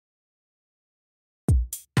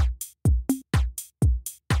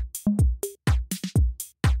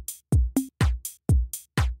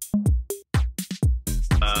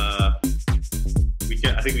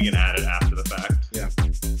I think we can add it after the fact. Yeah.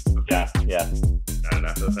 Okay. Yeah. Add it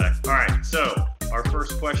after the fact. All right. So our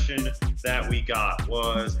first question that we got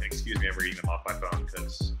was, and excuse me, I'm reading them off my phone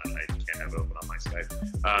because I can't have it open on my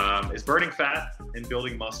Skype. Is burning fat and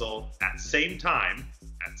building muscle at same time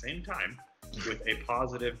with a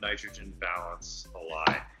positive nitrogen balance a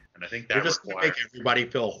lie? And I think that They're just going to make everybody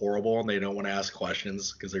feel horrible, and they don't want to ask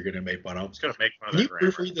questions because they're going to make fun of them. It's going to make fun of Can you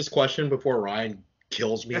grammar. proofread this question before Ryan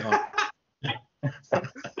kills me?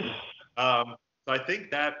 So I think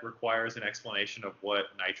that requires an explanation of what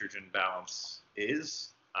nitrogen balance is.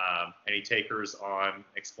 Any takers on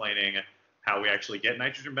explaining how we actually get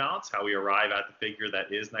nitrogen balance, how we arrive at the figure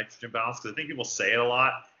that is nitrogen balance? Because I think people say it a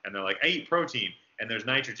lot, and they're like, I eat protein, and there's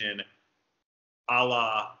nitrogen, a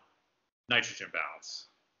la nitrogen balance.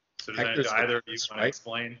 So do either of you want to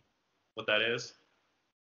explain what that is?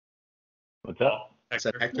 What's up?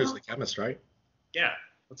 Hector's the chemist, right? Yeah,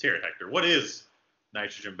 let's hear it, Hector. What is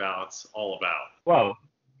nitrogen balance all about? Well,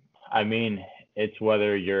 I mean, it's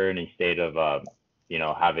whether you're in a state of,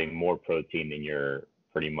 having more protein than you're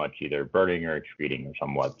pretty much either burning or excreting or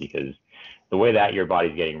somewhat, because the way that your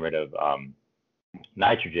body's getting rid of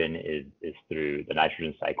nitrogen is through the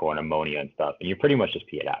nitrogen cycle and ammonia and stuff, and you pretty much just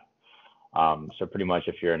pee it out. So pretty much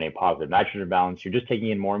if you're in a positive nitrogen balance, you're just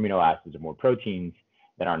taking in more amino acids and more proteins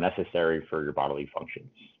than are necessary for your bodily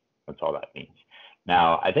functions. That's all that means.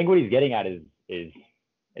 Now, I think what he's getting at is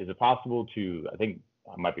it possible to, I think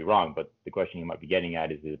I might be wrong, but the question he might be getting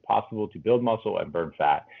at is it possible to build muscle and burn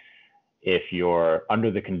fat if you're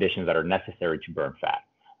under the conditions that are necessary to burn fat,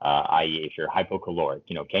 i.e. if you're hypocaloric?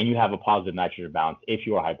 Can you have a positive nitrogen balance if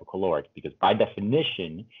you are hypocaloric? Because by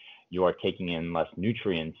definition, you are taking in less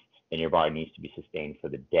nutrients than your body needs to be sustained for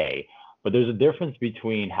the day. But there's a difference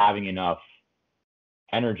between having enough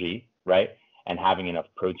energy, right, and having enough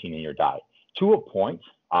protein in your diet. To a point,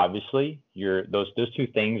 obviously, those two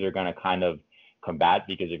things are going to kind of combat,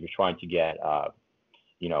 because if you're trying to get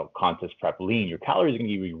contest prep lean, your calories are going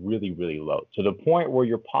to be really, really low, to the point where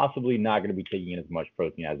you're possibly not going to be taking in as much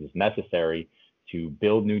protein as is necessary to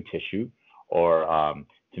build new tissue, or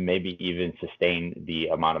to maybe even sustain the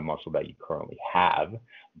amount of muscle that you currently have.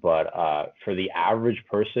 But for the average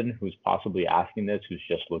person who's possibly asking this, who's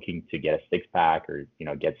just looking to get a six-pack or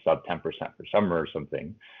get sub 10% for summer or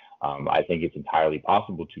something, I think it's entirely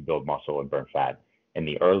possible to build muscle and burn fat in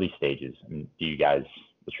the early stages. And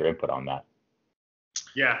what's your input on that?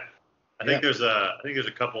 Yeah, I think there's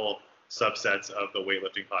a couple subsets of the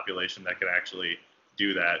weightlifting population that can actually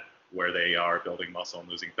do that, where they are building muscle and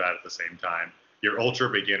losing fat at the same time. Your ultra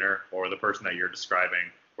beginner, or the person that you're describing,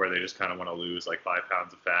 where they just kind of want to lose like 5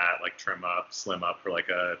 pounds of fat, like trim up, slim up for like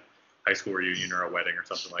a high school reunion or a wedding or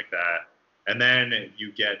something like that. And then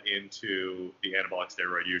you get into the anabolic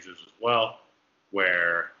steroid users as well,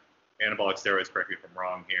 where anabolic steroids, correct me if I'm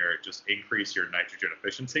wrong here, just increase your nitrogen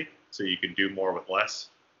efficiency so you can do more with less.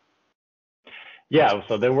 Yeah,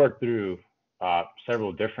 so they work through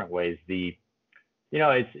several different ways.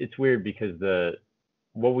 It's weird because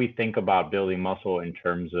what we think about building muscle in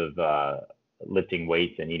terms of lifting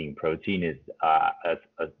weights and eating protein is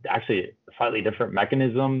actually a slightly different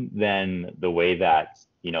mechanism than the way that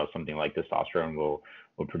something like testosterone will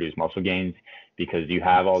produce muscle gains, because you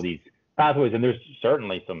have all these pathways, and there's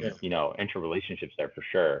certainly some interrelationships there for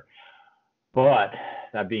sure. But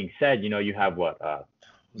that being said, you have what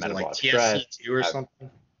metabolic like stress or something.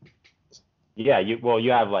 Yeah,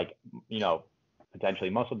 you have like potentially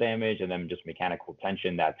muscle damage, and then just mechanical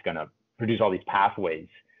tension that's going to produce all these pathways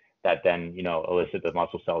that then elicit the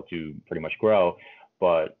muscle cell to pretty much grow.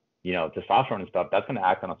 But testosterone and stuff, that's going to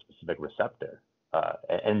act on a specific receptor,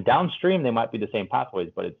 and downstream they might be the same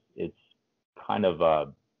pathways, but it's kind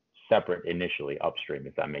of separate initially upstream,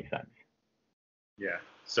 if that makes sense. Yeah.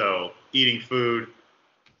 So eating food,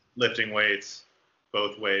 lifting weights,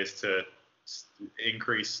 both ways to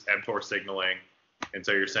increase mTOR signaling. And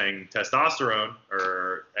so you're saying testosterone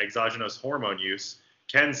or exogenous hormone use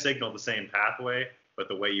can signal the same pathway, but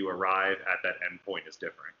the way you arrive at that endpoint is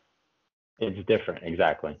different. It's different,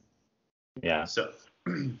 exactly. Yeah. So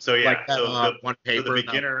yeah. Like that, so one paper, the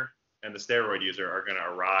beginner and the steroid user are going to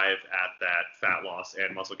arrive at that fat loss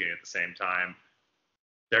and muscle gain at the same time.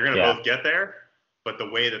 They're going to both get there, but the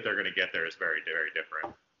way that they're going to get there is very, very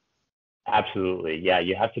different. Absolutely. Yeah,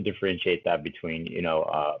 you have to differentiate that between,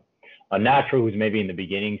 a natural who's maybe in the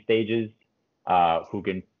beginning stages, who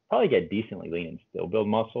can probably get decently lean and still build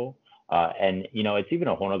muscle. And, it's even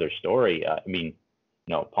a whole other story.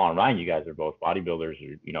 Paul and Ryan, you guys are both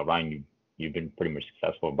bodybuilders. Or, Ryan, you've been pretty much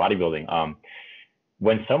successful in bodybuilding.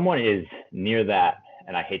 When someone is near that,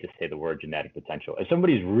 and I hate to say the word genetic potential, if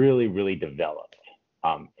somebody's really, really developed,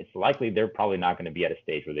 it's likely they're probably not going to be at a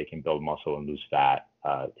stage where they can build muscle and lose fat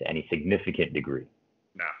to any significant degree.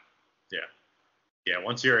 No. Yeah. Yeah.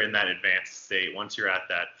 Once you're in that advanced state, once you're at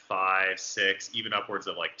that 5, 6, even upwards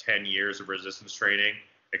of like 10 years of resistance training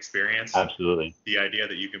experience, Absolutely. the idea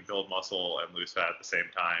that you can build muscle and lose fat at the same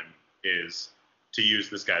time is, to use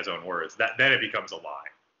this guy's own words, that then it becomes a lie.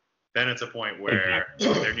 Then it's a point where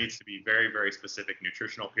there needs to be very, very specific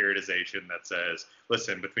nutritional periodization that says,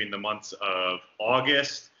 listen, between the months of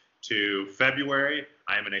August to February,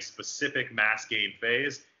 I am in a specific mass gain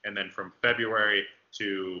phase. And then from February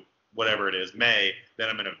to whatever it is, May, then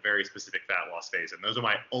I'm in a very specific fat loss phase. And those are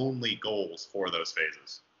my only goals for those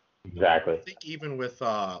phases. Exactly. I think even with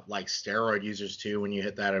like steroid users too, when you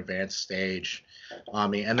hit that advanced stage,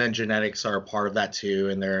 and then genetics are a part of that too,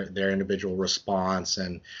 and their individual response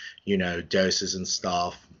and doses and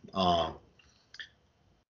stuff.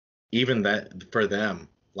 Even that for them,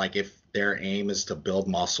 like if their aim is to build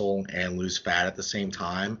muscle and lose fat at the same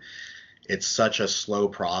time, it's such a slow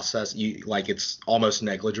process. It's almost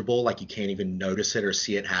negligible. Like you can't even notice it or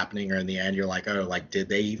see it happening. Or in the end, you're like, oh, like did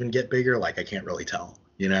they even get bigger? Like I can't really tell.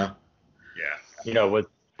 Yeah.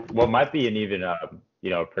 What might be an even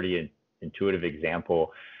pretty intuitive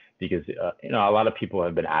example, because a lot of people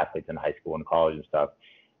have been athletes in high school and college and stuff,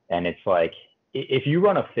 and it's like if you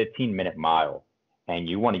run a 15-minute mile and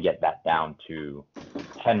you want to get that down to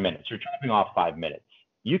 10 minutes, you're chopping off 5 minutes.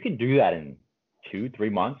 You can do that in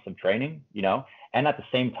 2-3 months of training, and at the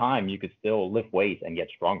same time you could still lift weights and get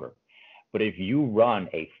stronger. But if you run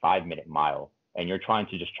a 5-minute mile and you're trying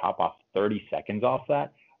to just chop off 30 seconds off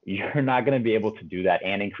that, you're not going to be able to do that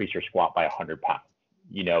and increase your squat by 100 pounds,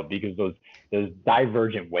 because those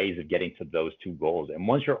divergent ways of getting to those two goals. And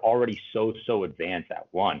once you're already so advanced at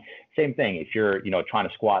one, same thing, if you're, trying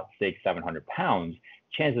to squat 600-700 pounds,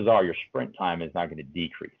 chances are your sprint time is not going to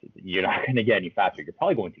decrease. You're not going to get any faster. You're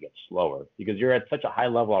probably going to get slower because you're at such a high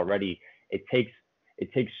level already. It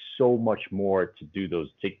takes so much more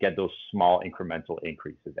to get those small incremental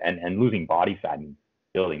increases, and losing body fat and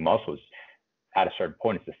building muscles at a certain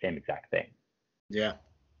point, it's the same exact thing. Yeah,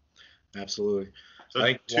 absolutely.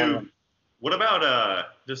 So what about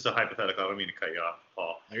just a hypothetical? I don't mean to cut you off,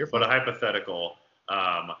 Paul. No, you're fine. But a hypothetical.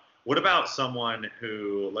 What about someone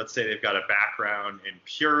who, let's say they've got a background in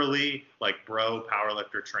purely like bro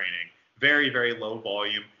powerlifter training, very, very low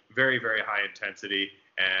volume, very, very high intensity,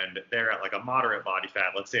 and they're at like a moderate body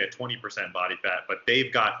fat, let's say a 20% body fat, but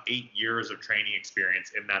they've got 8 years of training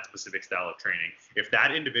experience in that specific style of training. If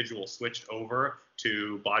that individual switched over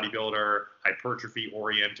to bodybuilder,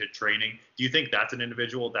 hypertrophy-oriented training, do you think that's an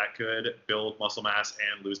individual that could build muscle mass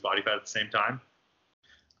and lose body fat at the same time?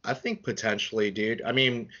 I think potentially, dude. I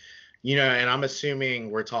mean, and I'm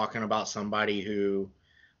assuming we're talking about somebody who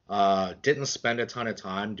didn't spend a ton of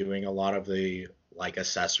time doing a lot of the like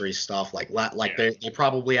accessory stuff, they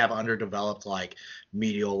probably have underdeveloped like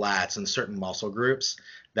medial lats and certain muscle groups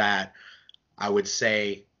that I would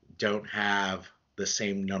say don't have the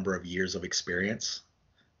same number of years of experience,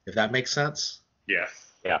 if that makes sense. Yeah.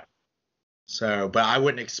 So, but I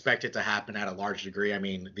wouldn't expect it to happen at a large degree. I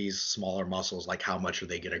mean, these smaller muscles, like how much are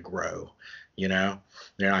they going to grow? They're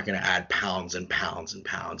not going to add pounds and pounds and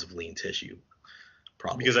pounds of lean tissue.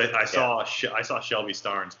 Probably. Because I saw Shelby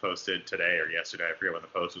Starnes posted today or yesterday, I forget when the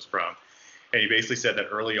post was from, and he basically said that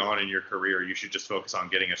early on in your career you should just focus on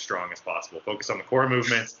getting as strong as possible, focus on the core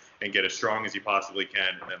movements and get as strong as you possibly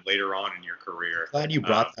can, and then later on in your career, glad you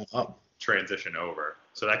brought that up, transition over.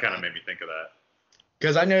 So that kind of made me think of that,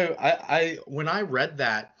 because I know I when I read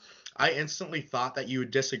that, I instantly thought that you would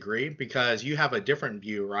disagree because you have a different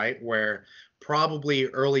view, right? Where probably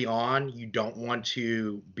early on you don't want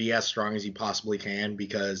to be as strong as you possibly can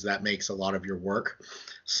because that makes a lot of your work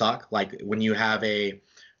suck. Like when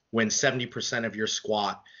 70% of your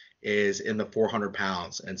squat is in the 400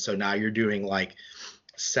 pounds, and so now you're doing like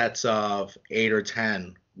sets of 8 or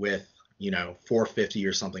 10 with 450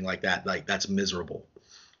 or something like that. Like that's miserable.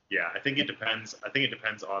 Yeah, I think it depends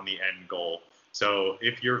on the end goal. So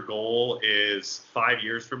if your goal is 5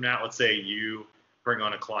 years from now, let's say you bring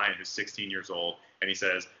on a client who's 16 years old and he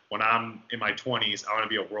says, when I'm in my 20s, I want to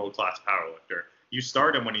be a world-class powerlifter. You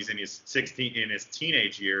start him when he's in his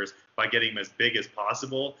teenage years by getting him as big as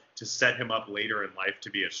possible to set him up later in life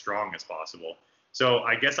to be as strong as possible. So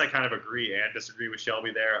I guess I kind of agree and disagree with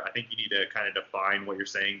Shelby there. I think you need to kind of define what you're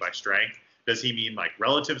saying by strength. Does he mean like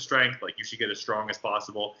relative strength, like you should get as strong as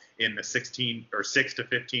possible in the 6 to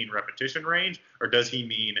 15 repetition range? Or does he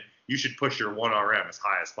mean you should push your 1RM as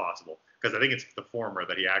high as possible. Because I think it's the former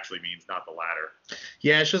that he actually means, not the latter.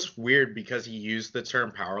 Yeah, it's just weird because he used the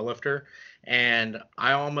term powerlifter, and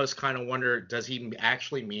I almost kind of wonder, does he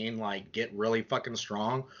actually mean like get really fucking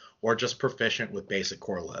strong, or just proficient with basic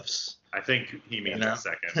core lifts? I think he means the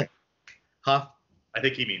second. Huh? I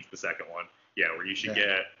think he means the second one. Yeah, where you should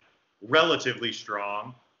get relatively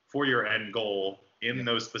strong for your end goal in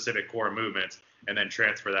those specific core movements, and then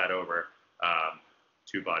transfer that over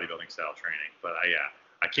to bodybuilding style training. But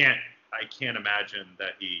I can't imagine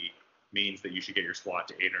that he means that you should get your squat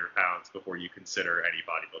to 800 pounds before you consider any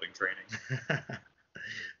bodybuilding training.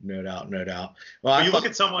 No doubt, no doubt. Well, but you look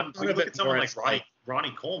at someone like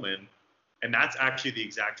Ronnie Coleman, and that's actually the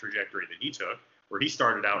exact trajectory that he took, where he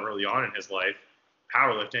started out early on in his life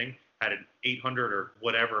powerlifting, had an 800 or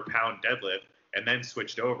whatever pound deadlift, and then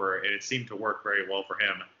switched over, and it seemed to work very well for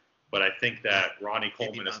him. But I think that Ronnie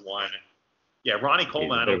Coleman is one. Yeah, Ronnie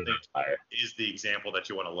Coleman, I don't think is the example that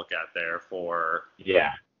you want to look at there for your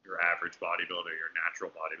average bodybuilder, your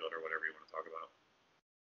natural bodybuilder, whatever you want to talk about.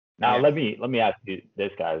 Now, let me ask you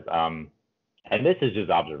this, guys. And this is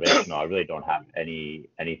just observational. I really don't have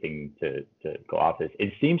anything to go off this.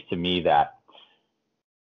 It seems to me that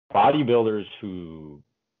bodybuilders who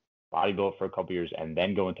bodybuild for a couple years and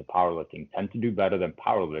then go into powerlifting tend to do better than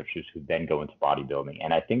powerlifters who then go into bodybuilding.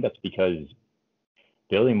 And I think that's because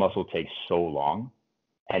building muscle takes so long,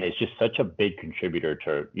 and it's just such a big contributor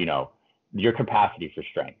to, your capacity for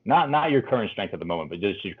strength. Not your current strength at the moment, but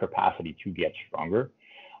just your capacity to get stronger.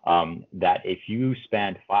 That if you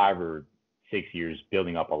spend 5 or 6 years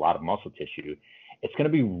building up a lot of muscle tissue, it's going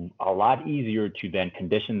to be a lot easier to then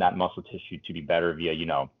condition that muscle tissue to be better via,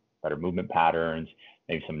 better movement patterns,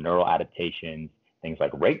 maybe some neural adaptations, things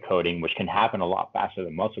like rate coding, which can happen a lot faster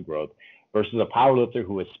than muscle growth, versus a powerlifter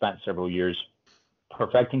who has spent several years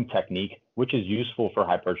perfecting technique, which is useful for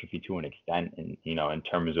hypertrophy to an extent, and in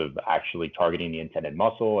terms of actually targeting the intended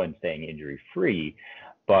muscle and staying injury free.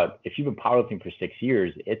 But if you've been powerlifting for 6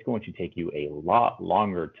 years, it's going to take you a lot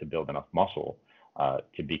longer to build enough muscle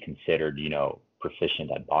to be considered, proficient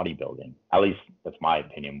at bodybuilding. At least that's my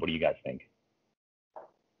opinion. What do you guys think?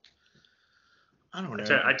 I don't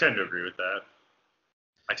know. I tend to agree with that.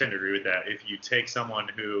 If you take someone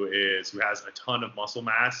who has a ton of muscle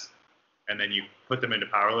mass, and then you put them into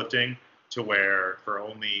powerlifting, to where for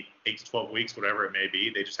only 8 to 12 weeks, whatever it may be,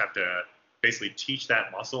 they just have to basically teach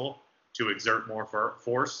that muscle to exert more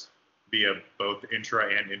force via both intra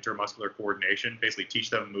and intermuscular coordination, basically teach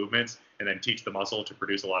them movements and then teach the muscle to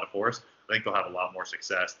produce a lot of force. I think they'll have a lot more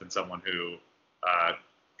success than someone who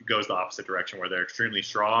goes the opposite direction, where they're extremely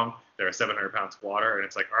strong, they're a 700-pound squatter, and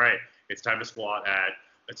it's like, all right, it's time to squat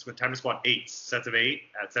 8 sets of 8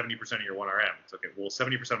 at 70% of your 1RM. It's okay, well,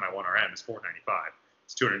 70% of my 1RM is 495.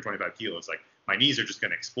 It's 225 kilos. Like, my knees are just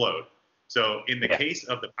going to explode. So in the case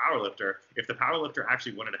of the powerlifter, if the powerlifter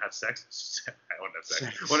actually wanted to have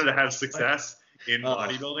wanted to have success in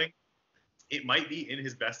bodybuilding, it might be in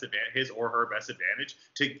his or her best advantage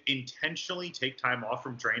to intentionally take time off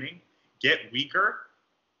from training, get weaker,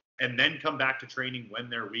 and then come back to training when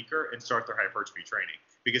they're weaker and start their hypertrophy training.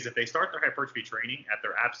 Because if they start their hypertrophy training at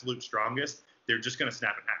their absolute strongest, they're just going to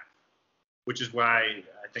snap in half, which is why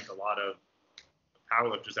I think a lot of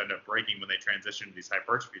powerlifters end up breaking when they transition to these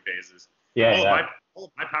hypertrophy phases. All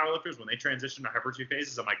of my powerlifters, when they transition to hypertrophy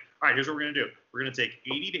phases, I'm like, all right, here's what we're going to do. We're going to take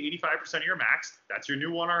 80 to 85% of your max. That's your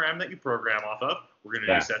new 1RM that you program off of. We're going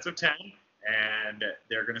to do sets of 10, and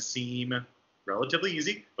they're going to seem relatively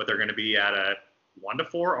easy, but they're going to be at a 1 to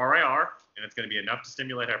 4 RIR, and it's going to be enough to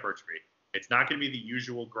stimulate hypertrophy. It's not going to be the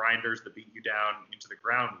usual grinders that beat you down into the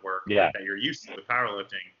ground work that you're used to with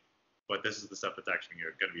powerlifting, but this is the stuff that's actually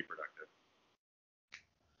going to be productive.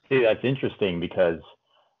 See, that's interesting, because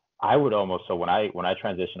I would almost, so when I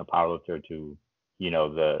transition a powerlifter to,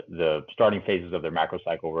 the starting phases of their macro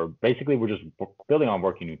cycle, where basically we're just building on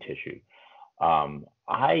working new tissue.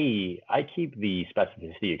 I keep the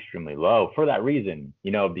specificity extremely low for that reason,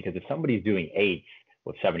 because if somebody's doing 8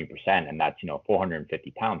 with 70%, and that's,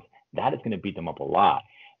 450 pounds, that is going to beat them up a lot.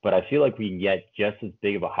 But I feel like we can get just as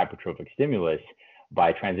big of a hypertrophic stimulus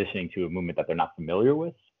by transitioning to a movement that they're not familiar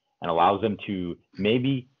with, and allows them to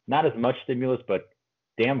maybe not as much stimulus, but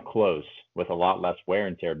damn close, with a lot less wear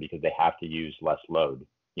and tear, because they have to use less load.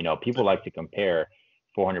 People like to compare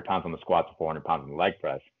 400 pounds on the squat to 400 pounds on the leg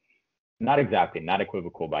press. Not exactly, not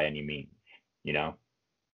equivocal by any means,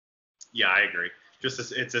 Yeah, I agree.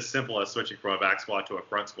 It's as simple as switching from a back squat to a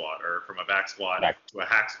front squat, or from a back squat to a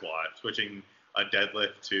hack squat, switching a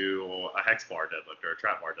deadlift to a hex bar deadlift or a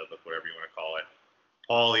trap bar deadlift, whatever you want to call it.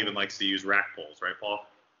 Paul even likes to use rack pulls, right, Paul?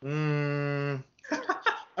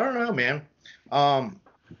 I don't know, man.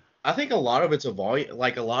 I think a lot of it's a volume.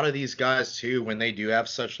 Like a lot of these guys too, when they do have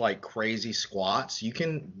such like crazy squats, you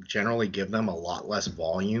can generally give them a lot less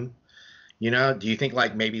volume. Do you think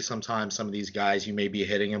like maybe sometimes some of these guys you may be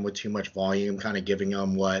hitting them with too much volume, kind of giving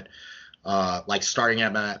them what, like starting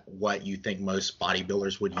them at what you think most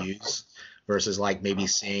bodybuilders would use versus like maybe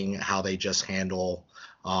seeing how they just handle,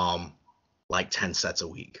 like 10 sets a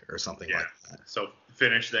week or something Yeah. like that. So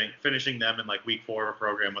finishing them in like week 4 of a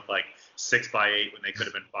program with like 6x8 when they could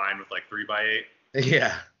have been fine with like 3x8.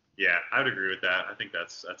 Yeah. Yeah, I would agree with that. I think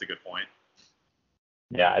that's a good point.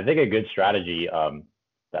 Yeah, I think a good strategy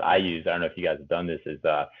that I use, I don't know if you guys have done this, is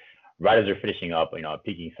right as they're finishing up, a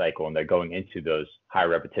peaking cycle and they're going into those high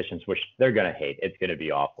repetitions, which they're going to hate. It's going to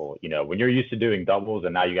be awful. When you're used to doing doubles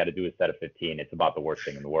and now you got to do a set of 15, it's about the worst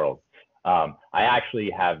thing in the world. I actually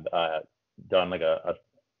have done like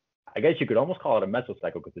I guess you could almost call it a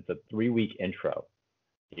mesocycle because it's a 3-week intro,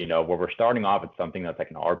 where we're starting off at something that's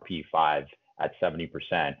like an RP5 at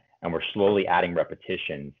 70%, and we're slowly adding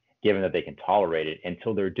repetitions given that they can tolerate it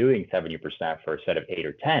until they're doing 70% for a set of 8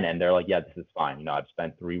 or 10. And they're like, yeah, this is fine. I've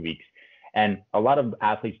spent 3 weeks. And a lot of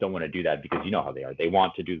athletes don't want to do that because you know how they are. They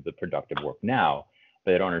want to do the productive work now,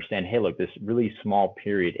 but they don't understand, hey, look, this really small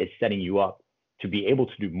period is setting you up to be able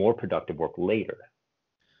to do more productive work later.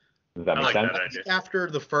 Does that make sense? I think after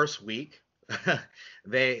the first week,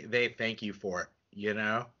 they thank you for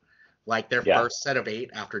it, like their first set of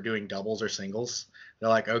 8 after doing doubles or singles. They're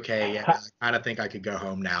like, okay, yeah, I kind of think I could go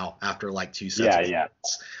home now after like 2 sets. Yeah.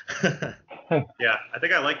 Yeah, I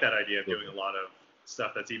think I like that idea of doing a lot of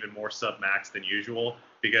stuff that's even more sub-max than usual,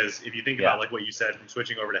 because if you think about like what you said, from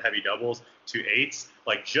switching over to heavy doubles to 8s,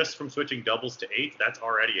 like just from switching doubles to 8s, that's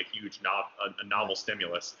already a huge novel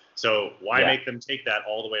stimulus. So why make them take that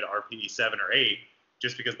all the way to RPE 7 or 8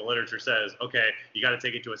 just because the literature says, okay, you got to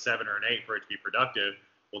take it to a 7 or an 8 for it to be productive?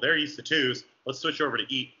 Well, they're used to 2s. Let's switch over to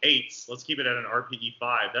 8s. Let's keep it at an RPE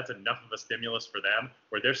 5. That's enough of a stimulus for them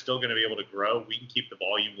where they're still going to be able to grow. We can keep the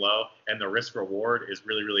volume low, and the risk reward is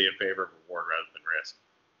really, really in favor of reward rather than risk.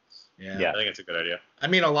 Yeah. I think it's a good idea. I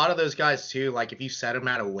mean, a lot of those guys too, like if you set them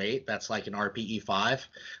at a weight that's like an RPE 5,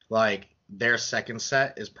 like their second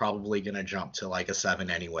set is probably going to jump to like a 7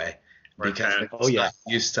 anyway. Because they're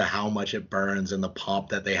used to how much it burns and the pump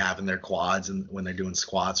that they have in their quads and when they're doing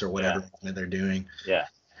squats or whatever that they're doing. Yeah.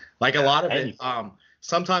 Like a lot of it,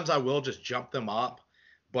 sometimes I will just jump them up,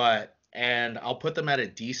 and I'll put them at a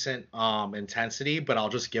decent intensity, but I'll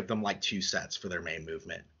just give them like 2 sets for their main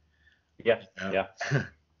movement. Yeah.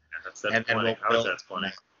 That's plenty. I would say that's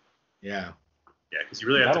plenty. Yeah. Yeah, because you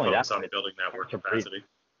really have to focus on building that work capacity.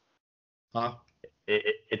 Huh?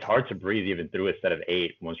 It's hard to breathe even through a set of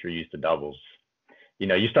 8 once you're used to doubles.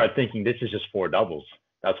 You start thinking this is just 4 doubles.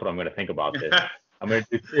 That's what I'm going to think about this. I'm going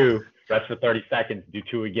to do 2, rest for 30 seconds, do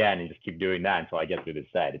 2 again, and just keep doing that until I get through the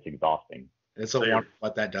set. It's exhausting. It's a wonder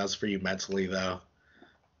what that does for you mentally, though.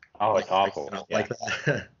 Oh, it's awful. Like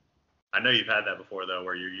that. I know you've had that before, though,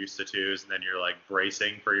 where you're used to 2s, and then you're like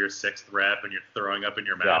bracing for your 6th rep, and you're throwing up in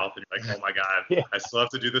your mouth, and you're like, oh my God, I still have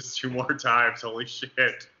to do this 2 more times. Holy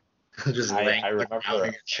shit. Just I remember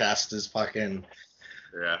your chest is fucking.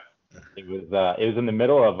 Yeah. It was in the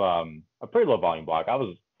middle of a pretty low volume block. I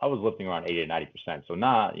was lifting around 80 to 90%, so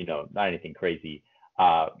not anything crazy.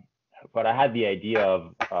 But I had the idea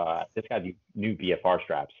of this guy's new BFR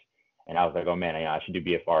straps, and I was like, oh man, I should do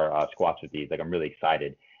BFR squats with these. Like, I'm really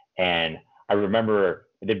excited. And I remember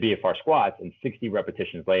I did BFR squats, and 60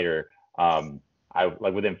 repetitions later,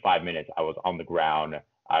 within 5 minutes, I was on the ground,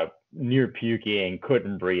 near puking,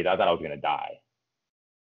 couldn't breathe. I thought I was gonna die.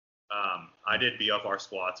 I did BFR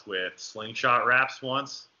squats with slingshot wraps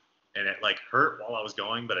once, and it like hurt while I was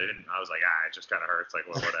going, but I didn't. I was like, it just kind of hurts, like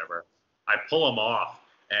whatever. I pull them off,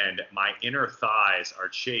 and my inner thighs are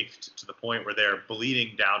chafed to the point where they're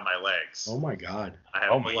bleeding down my legs. Oh my God. I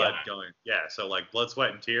have blood going. Yeah, so like blood,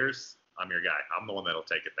 sweat, and tears. I'm your guy. I'm the one that'll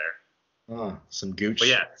take it there. Some gooch. But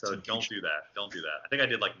yeah, so don't do that. Don't do that. I think I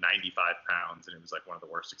did like 95 pounds, and it was like one of the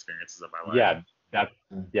worst experiences of my life.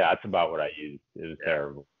 That's about what I used. It was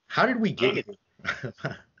terrible. How did we get it?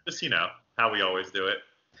 Just how we always do it.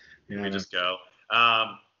 We just go.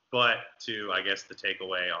 But to, I guess, the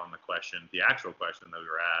takeaway on the question, the actual question that we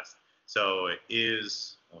were asked. So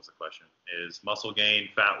what was the question? Is muscle gain,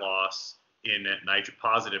 fat loss in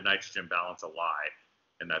positive nitrogen balance a lie?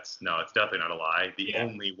 And it's definitely not a lie. The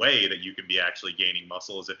only way that you can be actually gaining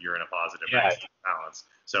muscle is if you're in a positive nitrogen balance.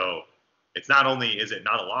 So it's not only is it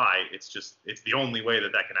not a lie, it's the only way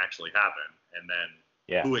that can actually happen. And then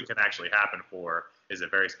who it can actually happen for is a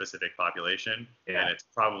very specific population, and it's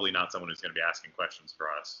probably not someone who's going to be asking questions for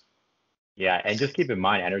us. Yeah, and just keep in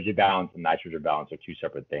mind, energy balance and nitrogen balance are 2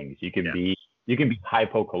 separate things. You can be you can be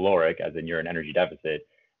hypocaloric, as in you're in energy deficit,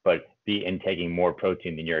 but be intaking more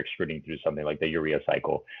protein than you're excreting through something like the urea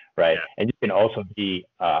cycle, right? Yeah. And you can also be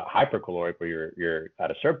hypercaloric, where you're at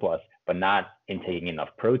a surplus, but not intaking enough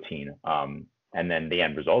protein. And then the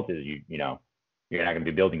end result is you're not going to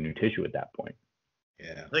be building new tissue at that point.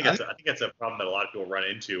 Yeah. I think that's a problem that a lot of people run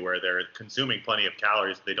into, where they're consuming plenty of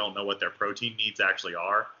calories. They don't know what their protein needs actually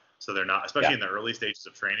are. So they're not, especially in the early stages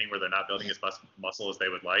of training, where they're not building as much muscle as they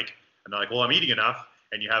would like. And they're like, well, I'm eating enough.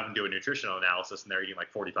 And you have them do a nutritional analysis, and they're eating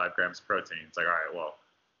like 45 grams of protein. It's like, all right, well,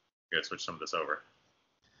 we got to switch some of this over.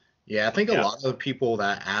 Yeah, I think a lot of the people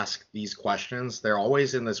that ask these questions, they're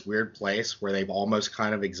always in this weird place where they've almost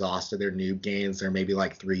kind of exhausted their noob gains. They're maybe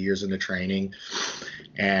like 3 years into training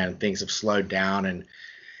and things have slowed down. And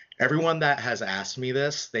everyone that has asked me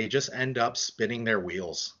this, they just end up spinning their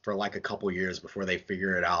wheels for like a couple years before they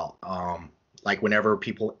figure it out. Like whenever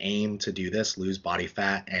people aim to do this, lose body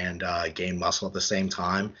fat and gain muscle at the same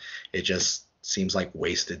time, it just seems like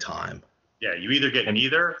wasted time. Yeah, you either get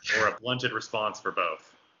neither or a blunted response for both.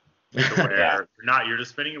 Where you're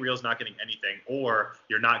just spinning your wheels, not getting anything, or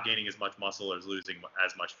you're not gaining as much muscle or losing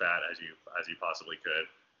as much fat as you possibly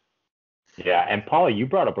could. Yeah, and Paul, you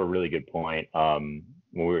brought up a really good point when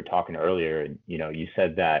we were talking earlier. You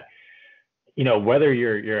said that whether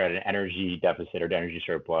you're at an energy deficit or energy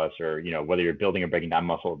surplus, or whether you're building or breaking down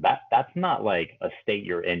muscle, that's not like a state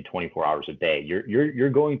you're in 24 hours a day. You're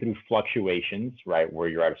going through fluctuations, right, where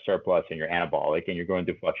you're at a surplus and you're anabolic, and you're going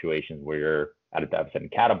through fluctuations where you're at a deficit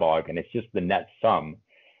and catabolic, and it's just the net sum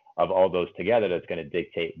of all those together that's going to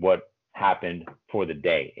dictate what happened for the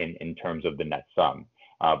day in terms of the net sum.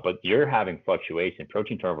 But you're having fluctuation.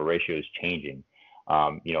 Protein turnover ratio is changing,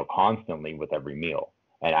 constantly with every meal.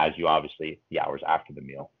 And as you obviously the hours after the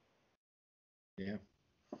meal. Yeah.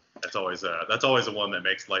 That's always the one that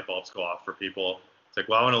makes light bulbs go off for people. It's like,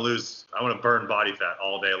 well, I want to burn body fat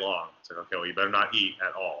all day long. It's like, okay, well, you better not eat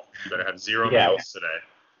at all. You better have zero meals today.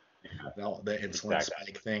 Yeah, the insulin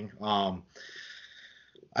spike thing.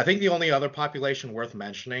 I think the only other population worth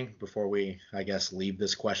mentioning before we, I guess, leave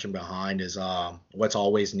this question behind is what's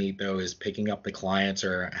always neat, though, is picking up the clients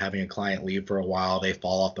or having a client leave for a while. They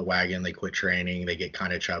fall off the wagon, they quit training, they get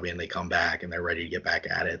kind of chubby, and they come back and they're ready to get back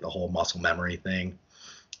at it. The whole muscle memory thing,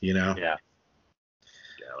 Yeah. Yeah,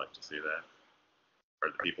 I like to see that.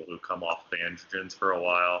 Or the people who come off the androgens for a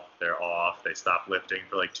while, they're off, they stop lifting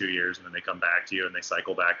for like 2 years, and then they come back to you and they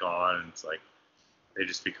cycle back on, and it's like, they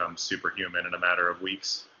just become superhuman in a matter of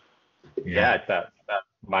weeks. Yeah, it's that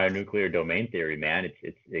myonuclear domain theory, man.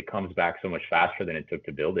 It comes back so much faster than it took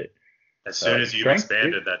to build it. As soon as you've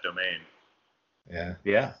expanded that domain.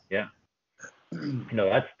 Yeah.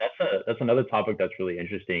 That's another topic that's really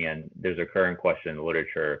interesting, and there's a current question in the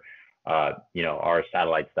literature. Are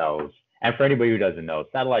satellite cells, and for anybody who doesn't know,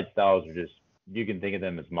 satellite cells are just, you can think of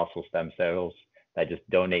them as muscle stem cells that just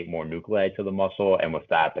donate more nuclei to the muscle, and with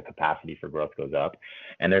that, the capacity for growth goes up.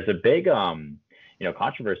 And there's a big,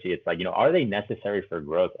 controversy. It's like, are they necessary for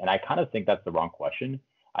growth? And I kind of think that's the wrong question.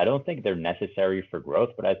 I don't think they're necessary for growth,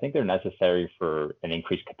 but I think they're necessary for an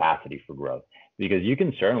increased capacity for growth, because you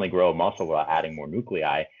can certainly grow muscle without adding more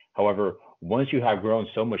nuclei. However, once you have grown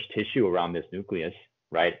so much tissue around this nucleus,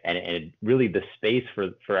 right, and really the space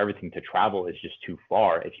for everything to travel is just too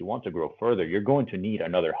far. If you want to grow further, you're going to need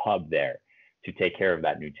another hub there to take care of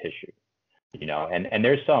that new tissue, and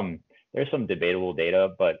there's some debatable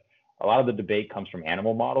data, but a lot of the debate comes from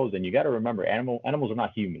animal models, and you got to remember, animals are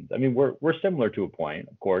not humans. I mean, we're similar to a point,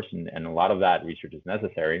 of course, and a lot of that research is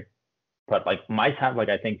necessary, but like mice have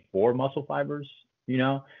I think 4 muscle fibers.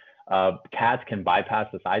 Cats can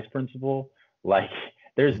bypass the size principle. Like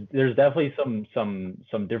there's definitely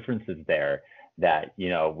some differences there that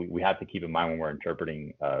we have to keep in mind when we're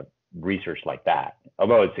interpreting research like that,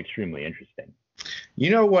 although it's extremely interesting.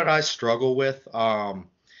 What I struggle with,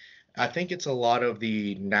 I think it's a lot of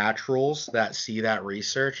the naturals that see that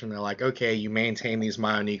research and they're like, okay, you maintain these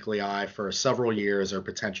myonuclei for several years or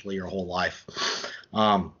potentially your whole life,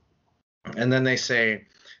 and then they say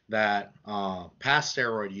that past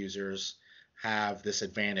steroid users have this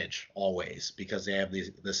advantage always because they have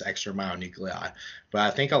this extra myonuclei. But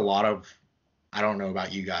I think I don't know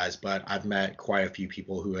about you guys, but I've met quite a few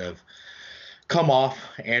people who have come off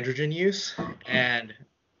androgen use and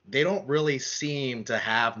they don't really seem to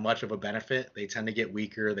have much of a benefit. They tend to get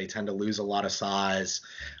weaker. They tend to lose a lot of size.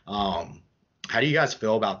 How do you guys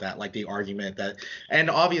feel about that? Like the argument that, and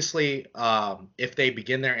obviously, if they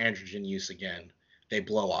begin their androgen use again, they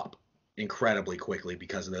blow up incredibly quickly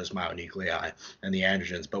because of those myonuclei and the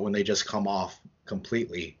androgens. But when they just come off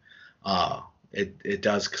completely, it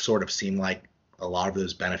does sort of seem like a lot of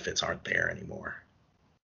those benefits aren't there anymore.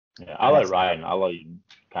 Yeah, I'll let you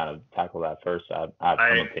kind of tackle that first. I have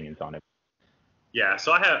some opinions on it. Yeah,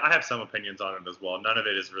 so I have some opinions on it as well. None of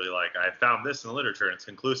it is really like I found this in the literature and it's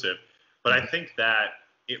conclusive, but I think that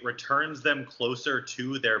it returns them closer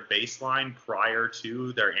to their baseline prior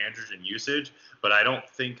to their androgen usage. But I don't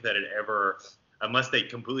think that it ever, unless they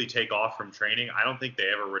completely take off from training, I don't think they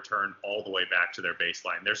ever return all the way back to their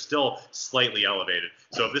baseline. They're still slightly elevated.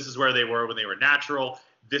 So if this is where they were when they were natural,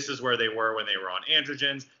 this is where they were when they were on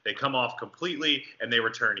androgens. They come off completely and they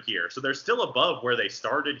return here. So they're still above where they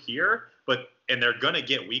started here, and they're going to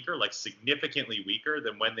get weaker, like significantly weaker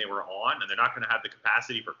than when they were on, and they're not going to have the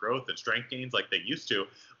capacity for growth and strength gains like they used to,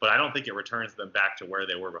 but I don't think it returns them back to where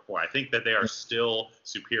they were before. I think that they are still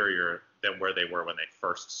superior than where they were when they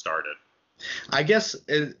first started. I guess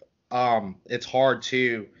it's hard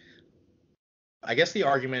to, I guess the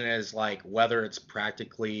argument is like whether it's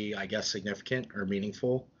practically, I guess, significant or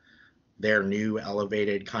meaningful, their new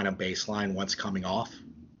elevated kind of baseline once coming off.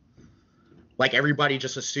 Like everybody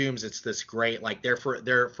just assumes it's this great, like they're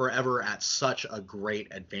forever at such a great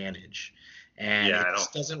advantage, and it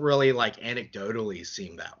doesn't really like anecdotally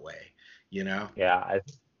seem that way, you know? Yeah,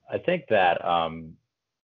 I think that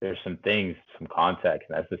there's some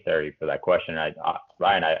context necessary for that question.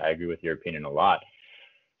 Ryan, I agree with your opinion a lot.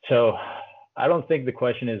 So I don't think the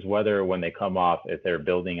question is whether when they come off, if they're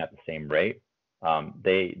building at the same rate.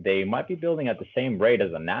 They might be building at the same rate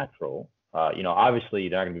as a natural. Obviously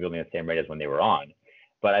they're not going to be building at the same rate as when they were on.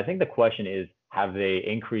 But I think the question is, have they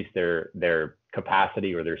increased their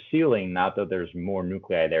capacity or their ceiling now that there's more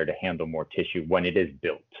nuclei there to handle more tissue when it is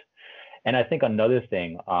built? And I think another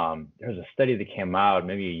thing, there's a study that came out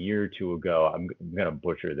maybe a year or two ago. I'm going to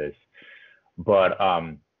butcher this, but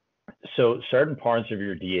so certain parts of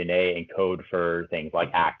your DNA encode for things like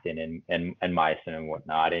actin and myosin and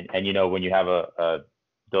whatnot. And when you have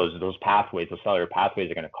those pathways, those cellular pathways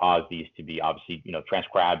are going to cause these to be obviously,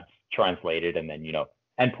 transcribed, translated, and then,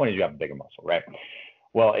 endpoint is you have a bigger muscle, right?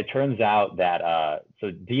 Well, it turns out that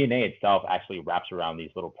so DNA itself actually wraps around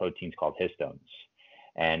these little proteins called histones.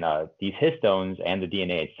 And these histones and the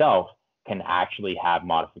DNA itself can actually have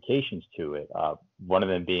modifications to it. One of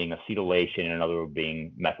them being acetylation and another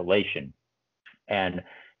being methylation. And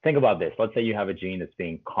think about this. Let's say you have a gene that's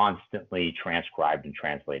being constantly transcribed and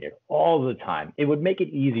translated all the time. It would make it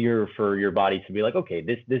easier for your body to be like, okay,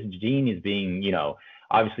 this gene is being,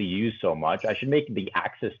 obviously used so much. I should make the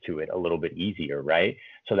access to it a little bit easier, right?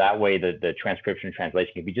 So that way the transcription and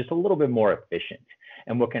translation can be just a little bit more efficient.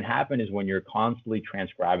 And what can happen is when you're constantly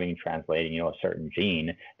transcribing and translating, a certain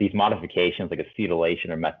gene, these modifications like acetylation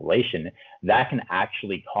or methylation, that can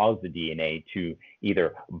actually cause the DNA to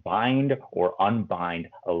either bind or unbind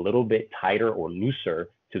a little bit tighter or looser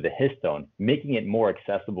to the histone, making it more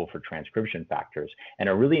accessible for transcription factors. And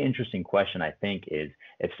a really interesting question, I think, is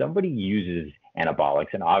if somebody uses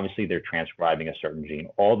anabolics and obviously they're transcribing a certain gene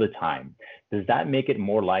all the time, does that make it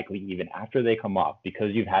more likely even after they come off,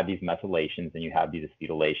 because you've had these methylations and you have these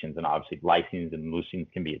acetylations and obviously lysines and leucines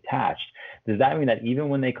can be attached, does that mean that even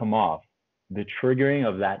when they come off, the triggering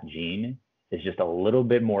of that gene is just a little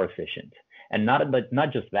bit more efficient? And not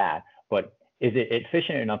just that, but is it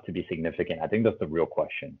efficient enough to be significant? I think that's the real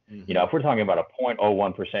question. Mm-hmm. If we're talking about a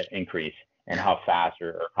 0.01% increase and how fast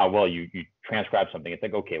or how well you transcribe something, it's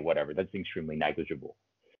like, okay, whatever, that's extremely negligible.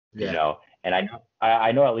 Yeah. And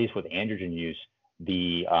I know at least with androgen use,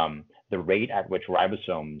 the rate at which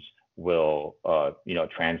ribosomes will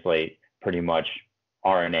translate pretty much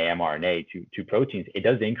RNA, mRNA to proteins, it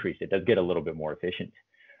does increase. It does get a little bit more efficient.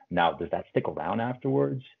 Now, does that stick around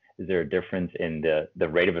afterwards? Is there a difference in the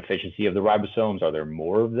rate of efficiency of the ribosomes? Are there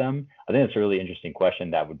more of them? I think that's a really interesting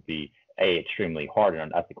question that would be extremely hard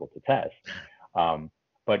and unethical to test.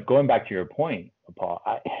 But going back to your point, Paul,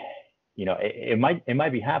 it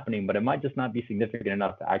might be happening, but it might just not be significant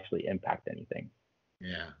enough to actually impact anything.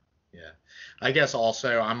 Yeah. I guess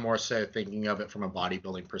also I'm more so thinking of it from a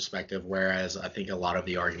bodybuilding perspective, whereas I think a lot of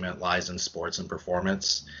the argument lies in sports and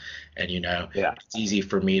performance. And, It's easy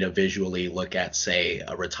for me to visually look at, say,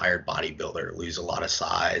 a retired bodybuilder lose a lot of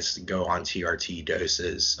size, go on TRT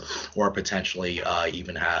doses, or potentially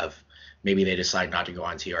even have, maybe they decide not to go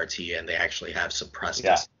on TRT and they actually have suppressed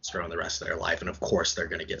testosterone the rest of their life. And of course, they're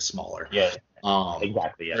going to get smaller. Yeah,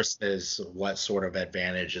 exactly. Yeah. Versus what sort of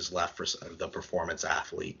advantage is left for the performance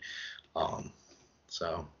athlete. So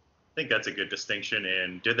I think that's a good distinction.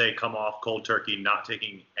 And did they come off cold turkey not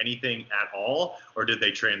taking anything at all, or did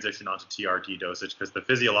they transition onto TRT dosage? Because the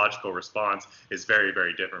physiological response is very,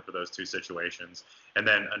 very different for those two situations. And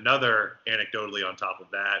then another anecdotally on top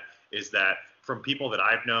of that is that from people that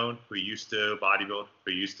I've known who used to bodybuild,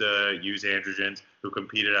 who used to use androgens, who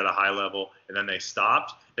competed at a high level, and then they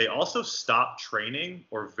stopped. They also stopped training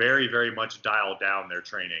or very, very much dialed down their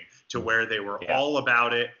training to where they were all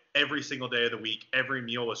about it every single day of the week. Every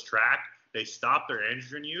meal was tracked. They stopped their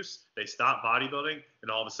androgen use. They stopped bodybuilding,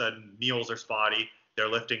 and all of a sudden meals are spotty. They're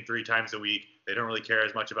lifting 3 times a week. They don't really care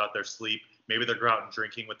as much about their sleep. Maybe they're out and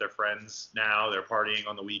drinking with their friends now. They're partying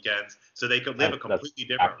on the weekends. So they could live a completely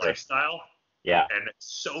different lifestyle. Yeah. And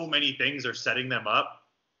so many things are setting them up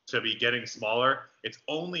to be getting smaller. It's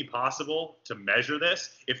only possible to measure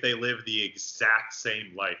this if they live the exact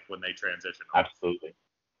same life when they transition. Absolutely.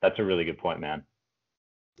 That's a really good point, man.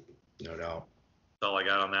 No doubt. That's all I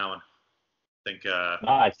got on that one.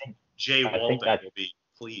 I think Jay Walden will be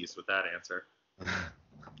pleased with that answer.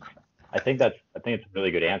 I think it's a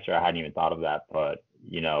really good answer. I hadn't even thought of that, but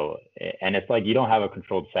and it's like you don't have a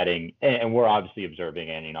controlled setting, and we're obviously observing,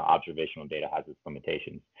 and observational data has its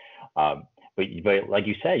limitations. But like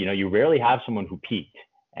you said, you rarely have someone who peaked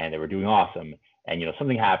and they were doing awesome, and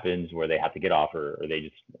something happens where they have to get off, or they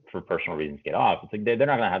just for personal reasons get off. It's like they're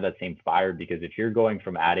not going to have that same fire, because if you're going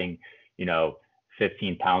from adding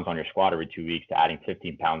 15 pounds on your squat every 2 weeks to adding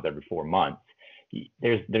 15 pounds every 4 months,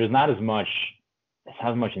 there's not as much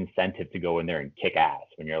incentive to go in there and kick ass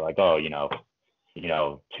when you're like, 2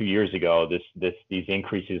 years ago, these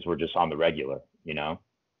increases were just on the regular, No,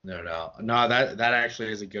 that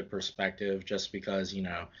actually is a good perspective, just because,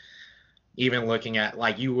 even looking at,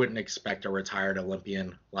 like, you wouldn't expect a retired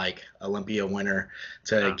Olympian, like Olympia winner,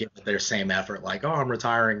 to give their same effort, like, oh, I'm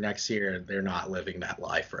retiring next year. They're not living that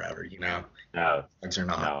life forever, No. Things are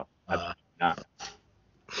not. No.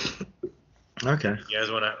 Okay. You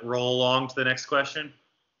guys want to roll along to the next question?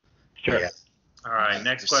 Sure. Yeah. All right.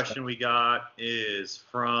 Next question we got is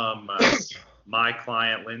from my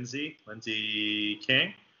client, Lindsay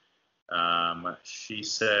King. She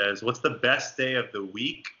says, what's the best day of the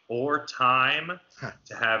week or time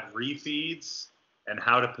to have refeeds, and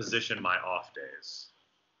how to position my off days?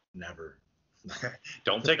 Never.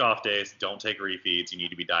 Don't take off days. Don't take refeeds. You need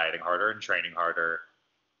to be dieting harder and training harder.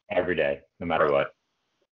 Every day, no matter what.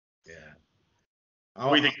 Yeah.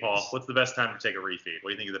 What do you think, Paul? What's the best time to take a refeed? What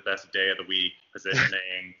do you think is the best day of the week?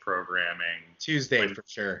 Positioning, programming. Tuesday for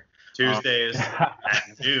sure. Tuesdays at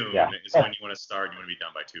noon is when you want to start. And you want to be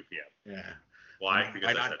done by 2 p.m. Yeah. Why?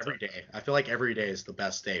 Because not every day. I feel like every day is the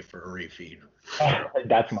best day for a refeed.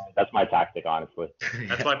 That's my tactic, honestly.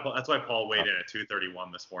 That's why Paul weighed in at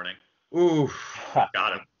 231 this morning. Ooh.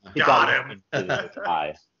 Got him. Got him.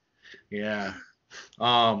 Yeah.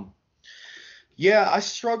 Yeah, I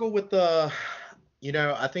struggle with the,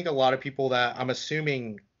 I think a lot of people that I'm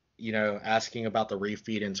assuming, asking about the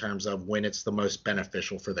refeed in terms of when it's the most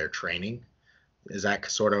beneficial for their training. Is that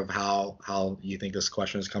sort of how you think this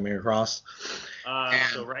question is coming across?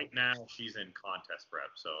 So right now she's in contest prep.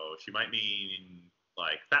 So she might mean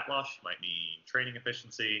like fat loss, she might mean training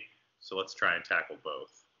efficiency. So let's try and tackle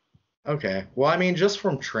both. Okay. Well, I mean, just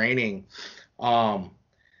from training,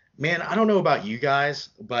 man, I don't know about you guys,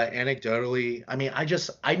 but anecdotally, I mean,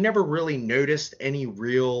 I never really noticed any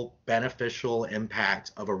real beneficial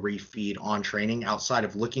impact of a refeed on training outside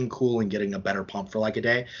of looking cool and getting a better pump for like a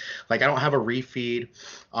day. Like, I don't have a refeed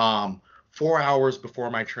 4 hours before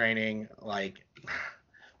my training. Like,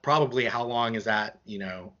 probably how long is that,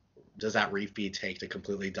 does that refeed take to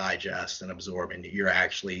completely digest and absorb, and you're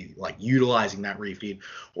actually like utilizing that refeed,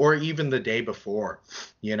 or even the day before,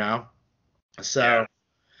 So yeah.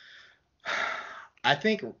 I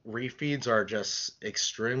think refeeds are just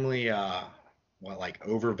extremely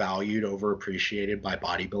overvalued, overappreciated by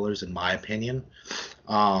bodybuilders, in my opinion.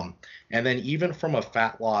 And then even from a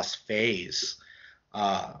fat loss phase,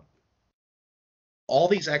 all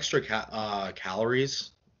these extra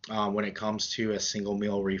calories, when it comes to a single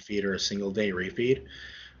meal refeed or a single day refeed,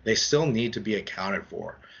 they still need to be accounted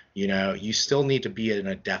for. You still need to be in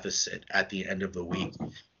a deficit at the end of the week.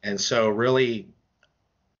 And so really,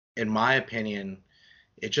 in my opinion,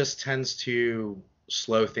 it just tends to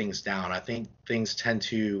slow things down. I think things tend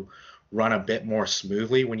to run a bit more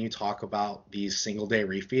smoothly when you talk about these single day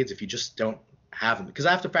refeeds, if you just don't have them, because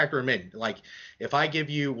I have to factor them in. Like, when I give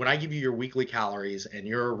you your weekly calories and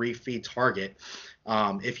your refeed target,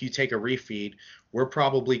 if you take a refeed, we're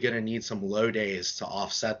probably going to need some low days to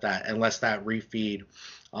offset that, unless that refeed,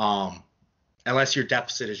 unless your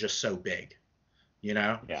deficit is just so big,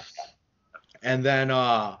 Yeah. And then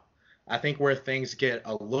I think where things get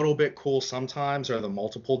a little bit cool sometimes are the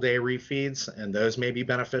multiple day refeeds, and those may be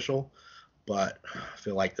beneficial, but I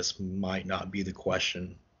feel like this might not be the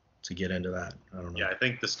question to get into that. I don't know. Yeah, I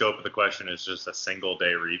think the scope of the question is just a single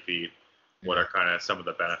day refeed. What are kind of some of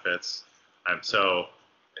the benefits? So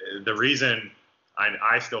the reason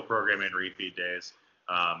I still program in refeed days,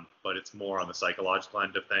 but it's more on the psychological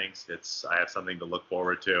end of things. I have something to look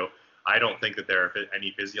forward to. I don't think that there are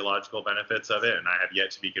any physiological benefits of it, and I have yet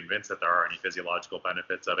to be convinced that there are any physiological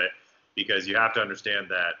benefits of it, because you have to understand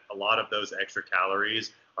that a lot of those extra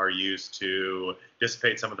calories are used to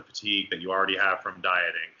dissipate some of the fatigue that you already have from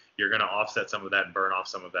dieting. You're going to offset some of that and burn off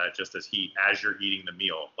some of that just as heat as you're eating the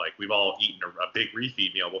meal. Like, we've all eaten a big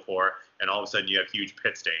refeed meal before, and all of a sudden you have huge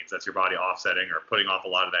pit stains. That's your body offsetting or putting off a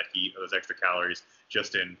lot of that heat or those extra calories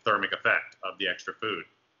just in thermic effect of the extra food.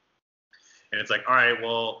 And it's like, all right,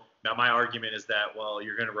 well, now my argument is that, well,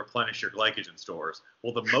 you're going to replenish your glycogen stores.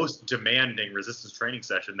 Well, the most demanding resistance training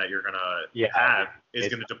session that you're going to have is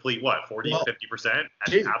going to deplete what, 40 to 50%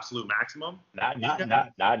 at the absolute maximum? Not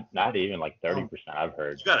even like 30%. I've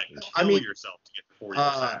heard. You got to kill yourself to get to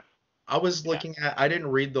 40%. I was looking at, I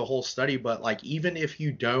didn't read the whole study, but like, even if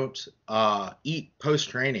you don't eat post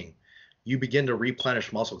training, you begin to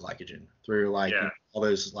replenish muscle glycogen through like all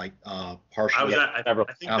those like partial. I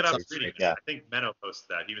think that I was reading this. I think Menno posted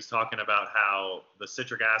that. He was talking about how the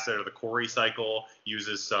citric acid or the Cori cycle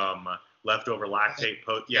uses some leftover lactate.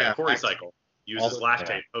 The Cori cycle uses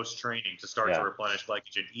lactate post training to start to replenish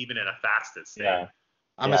glycogen even in a fasted state. Yeah.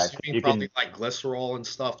 I'm assuming probably like glycerol and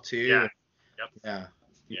stuff too. Yeah. Yeah.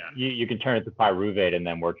 You can turn it to pyruvate and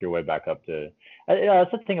then work your way back up to.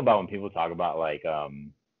 That's the thing about when people talk about like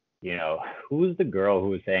who's the girl who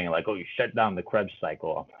was saying like, oh, you shut down the Krebs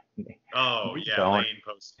cycle? Oh yeah, Lane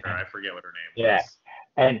posted her. I forget what her name was.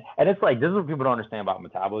 Yeah, and it's like, this is what people don't understand about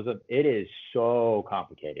metabolism. It is so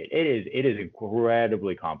complicated. It is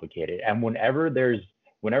incredibly complicated. And whenever there's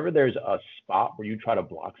a spot where you try to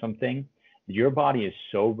block something, your body is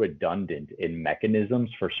so redundant in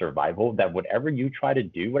mechanisms for survival that whatever you try to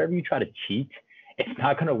do, whatever you try to cheat, it's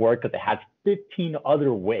not going to work because it has 15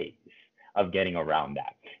 other ways of getting around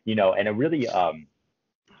that. And a really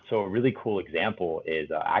cool example is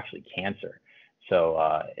actually cancer.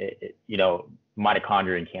 So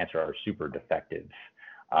mitochondria in cancer are super defective.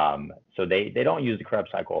 So they don't use the Krebs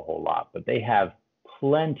cycle a whole lot, but they have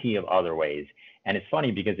plenty of other ways. And it's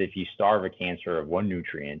funny because if you starve a cancer of one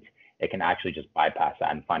nutrient, it can actually just bypass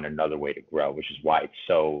that and find another way to grow, which is why it's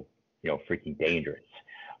so freaking dangerous.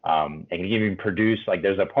 It can even produce, like,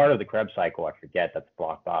 there's a part of the Krebs cycle, I forget, that's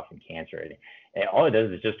blocked off in cancer. And all it does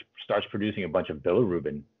is just starts producing a bunch of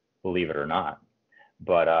bilirubin, believe it or not.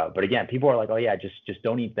 But again, people are like, oh yeah, just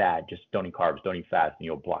don't eat that, just don't eat carbs, don't eat fats, and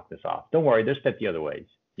you'll block this off. Don't worry, there's 50 other ways.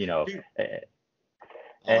 Awesome.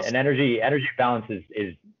 And energy balance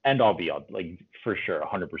is end all be all, like, for sure,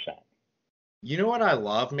 100%. You know what I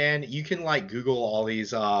love, man? You can like Google all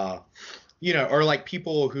these or like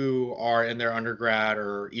people who are in their undergrad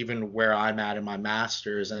or even where I'm at in my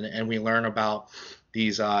master's, and we learn about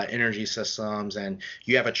these energy systems, and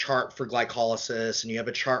you have a chart for glycolysis and you have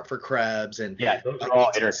a chart for Krebs, and those are all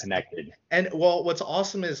interconnected. And well, what's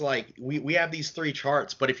awesome is like we have these three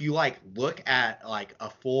charts, but if you like look at like a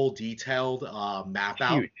full detailed map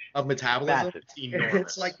out of metabolism,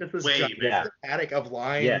 it's like this is gigantic of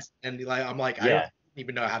lines, and like I'm like, I don't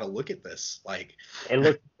even know how to look at this. Like it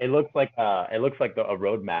looks like a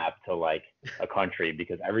roadmap to like a country,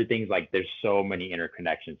 because everything's like, there's so many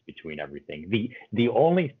interconnections between everything. The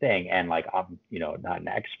only thing, and like, I'm not an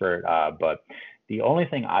expert, but the only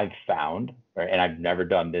thing I've found, and I've never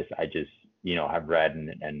done this, I just have read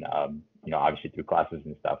and obviously through classes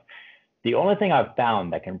and stuff, the only thing I've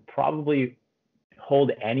found that can probably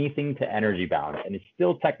hold anything to energy balance, and it's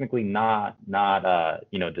still technically not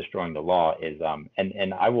destroying the law, is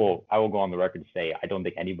and I will go on the record to say I don't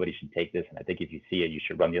think anybody should take this, and I think if you see it, you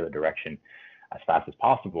should run the other direction as fast as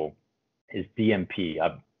possible, is DMP.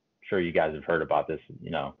 I'm sure you guys have heard about this.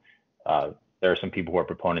 There are some people who are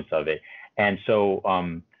proponents of it, and so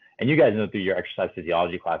and you guys know through your exercise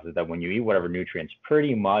physiology classes that when you eat whatever nutrients,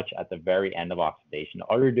 pretty much at the very end of oxidation,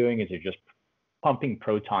 all you're doing is you're just pumping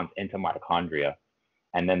protons into mitochondria.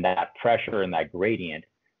 And then that pressure and that gradient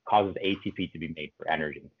causes ATP to be made for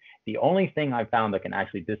energy. The only thing I found that can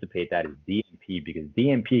actually dissipate that is DMP, because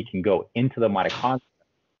DMP can go into the mitochondria,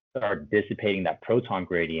 start dissipating that proton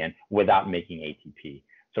gradient without making ATP.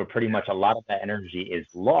 So pretty much a lot of that energy is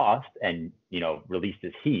lost and released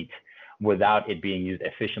as heat without it being used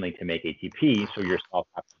efficiently to make ATP. So your cells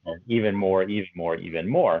have to burn even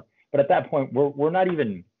more. But at that point, we're not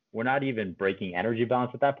even breaking energy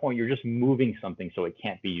balance. At that point, you're just moving something so it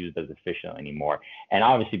can't be used as efficiently anymore. And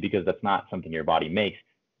obviously, because that's not something your body makes,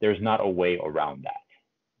 there's not a way around that.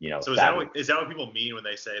 So is that what people mean when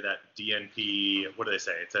they say that DNP? What do they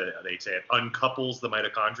say? They say it uncouples the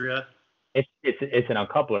mitochondria. It's an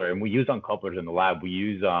uncoupler, and we use uncouplers in the lab. We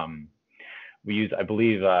use we use, I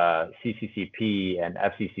believe, CCCP and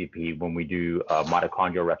FCCP when we do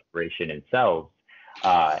mitochondrial respiration in cells.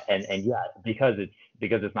 And yeah, because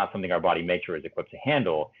it's not something our body makes or is equipped to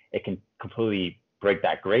handle, it can completely break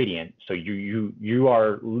that gradient. So you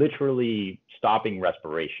are literally stopping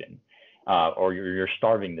respiration, or you're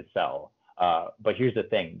starving the cell. But here's the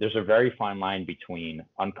thing: there's a very fine line between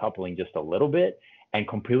uncoupling just a little bit and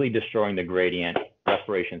completely destroying the gradient.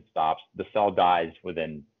 Respiration stops, the cell dies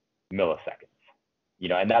within milliseconds.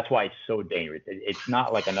 And that's why it's so dangerous. It's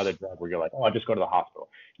not like another drug where you're like, oh, I'll just go to the hospital.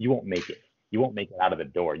 You won't make it. You won't make it out of the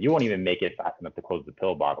door. You won't even make it fast enough to close the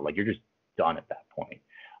pill bottle. Like, you're just done at that point.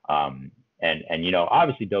 And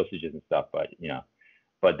obviously dosages and stuff,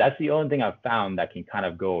 but that's the only thing I've found that can kind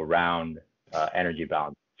of go around energy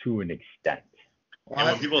balance to an extent.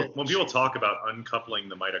 And when people talk about uncoupling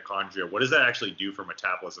the mitochondria, what does that actually do for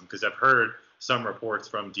metabolism? Because I've heard some reports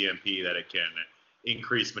from DMP that it can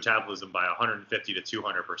increase metabolism by 150 to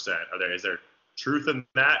 200%. Is there truth in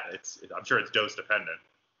that? I'm sure it's dose dependent.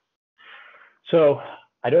 So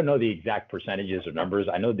I don't know the exact percentages or numbers.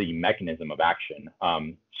 I know the mechanism of action.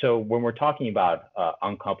 So when we're talking about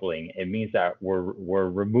uncoupling, it means that we're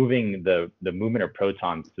removing the movement of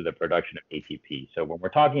protons to the production of ATP. So when we're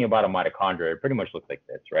talking about a mitochondria, it pretty much looks like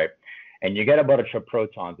this, right? And you get a bunch of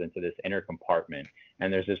protons into this inner compartment,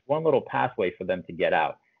 and there's this one little pathway for them to get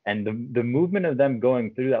out. And the movement of them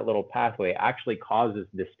going through that little pathway actually causes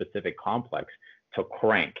this specific complex to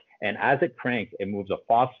crank. And as it cranks, it moves a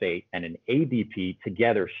phosphate and an ADP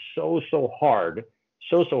together so hard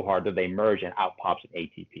that they merge and out pops an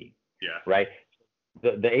ATP. Yeah. Right? The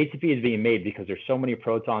ATP is being made because there's so many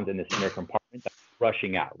protons in this inner compartment that's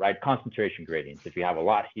rushing out, right? Concentration gradients. If you have a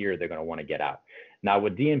lot here, they're going to want to get out. Now,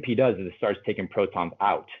 what DMP does is it starts taking protons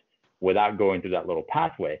out without going through that little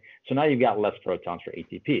pathway. So now you've got less protons for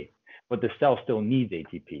ATP, but the cell still needs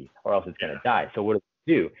ATP or else it's going to die. So what does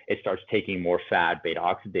it do? It starts taking more fat, beta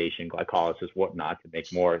oxidation, glycolysis, whatnot, to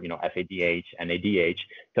make more, FADH, NADH,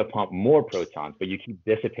 to pump more protons, but you keep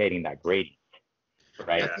dissipating that gradient,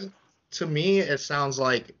 right? I think, to me, it sounds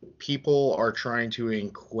like people are trying to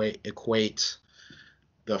equate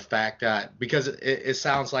the fact that, because it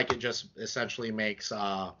sounds like it just essentially makes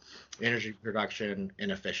energy production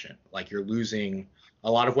inefficient. Like, you're losing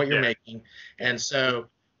a lot of what you're making. And so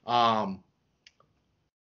I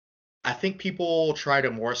think people try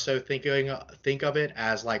to more so think of it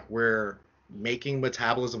as like we're making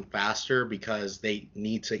metabolism faster because they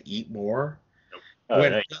need to eat more. Oh,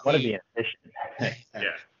 no, you want to be efficient.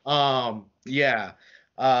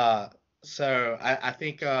 So I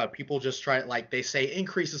think people just try, like, they say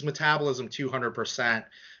increases metabolism 200%,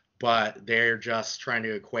 but they're just trying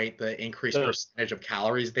to equate the increased percentage of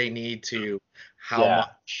calories they need to how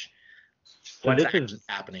much. What's actually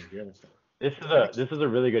happening. This is a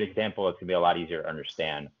really good example. It's gonna be a lot easier to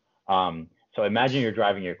understand. So imagine you're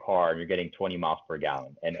driving your car and you're getting 20 miles per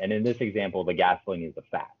gallon, and in this example, the gasoline is the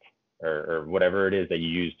fat or whatever it is that you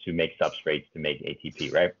use to make substrates to make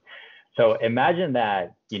ATP, right? So imagine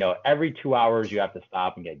that every 2 hours you have to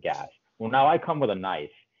stop and get gas. Well, now I come with a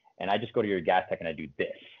knife and I just go to your gas tech and I do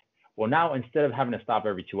this. Well, now instead of having to stop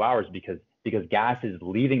every 2 hours because gas is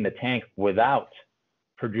leaving the tank without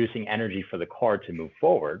producing energy for the car to move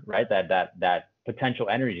forward, right? That potential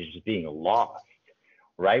energy is just being lost,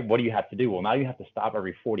 right? What do you have to do? Well, now you have to stop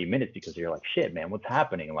every 40 minutes because you're like, shit, man, what's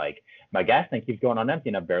happening? Like, my gas tank keeps going on empty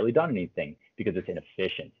and I've barely done anything because it's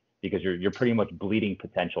inefficient, because you're pretty much bleeding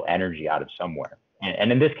potential energy out of somewhere.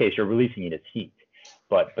 And in this case, you're releasing it as heat.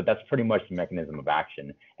 But that's pretty much the mechanism of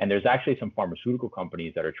action. And there's actually some pharmaceutical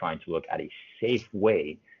companies that are trying to look at a safe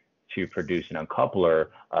way to produce an uncoupler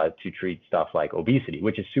to treat stuff like obesity,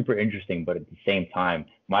 which is super interesting. But at the same time,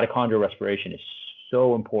 mitochondrial respiration is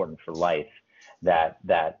so important for life that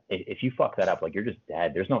if you fuck that up, like, you're just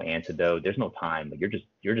dead. There's no antidote. There's no time. Like,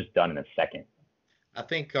 you're just done in a second. I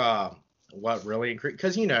think what really increased,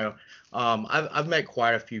 because I've met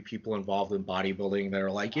quite a few people involved in bodybuilding that are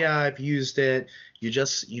like, yeah, I've used it. You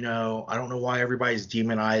just, I don't know why everybody's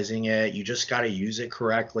demonizing it. You just got to use it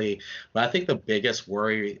correctly. But I think the biggest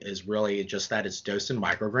worry is really just that it's dosed in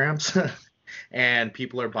micrograms, and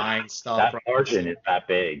people are buying stuff. That margin is that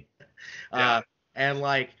big. And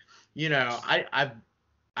like,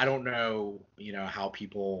 I don't know, how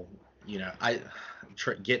people,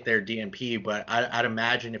 get their DMP, but I'd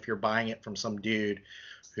imagine if you're buying it from some dude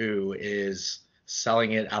who is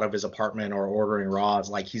selling it out of his apartment or ordering raws,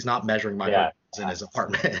 like, he's not measuring micrograms in his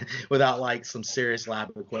apartment without like some serious lab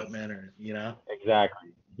equipment or,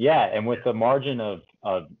 Exactly. Yeah. And with the margin of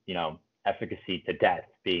efficacy to death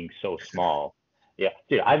being so small, yeah,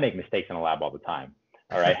 dude, I make mistakes in the lab all the time.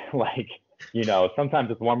 All right. Like,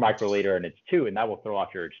 sometimes it's 1 microliter and it's 2, and that will throw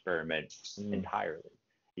off your experiment Mm. entirely.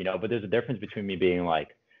 But there's a difference between me being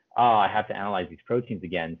like, oh, I have to analyze these proteins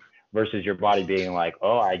again, versus your body being like,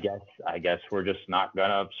 oh, I guess we're just not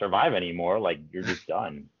gonna survive anymore. Like, you're just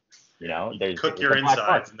done. You cook your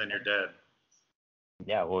insides and then you're dead.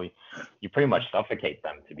 Yeah, well, you pretty much suffocate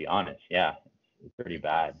them, to be honest. Yeah, it's pretty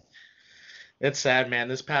bad. It's sad, man.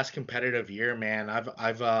 This past competitive year, man,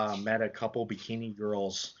 I've met a couple bikini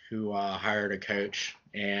girls who hired a coach,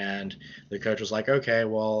 and the coach was like, okay,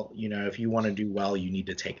 well, if you want to do well, you need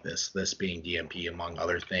to take this being DMP among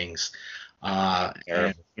other things.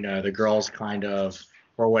 And the girls kind of,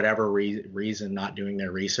 for whatever reason, not doing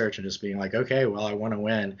their research and just being like, okay, well, I want to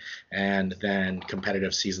win, and then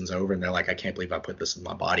competitive season's over, and they're like, I can't believe I put this in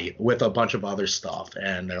my body with a bunch of other stuff,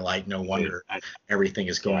 and they're like, no wonder everything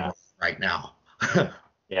is going on right now.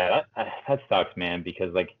 Yeah, that sucks, man,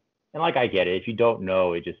 because like I get it. If you don't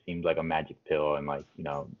know, it just seems like a magic pill, and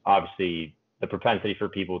obviously the propensity for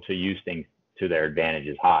people to use things to their advantage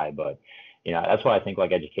is high, but that's why I think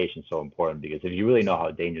like education is so important, because if you really know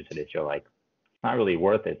how dangerous it is, you're like, it's not really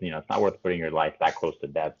worth it. It's not worth putting your life that close to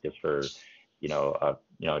death just for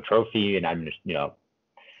a trophy and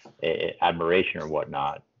admiration or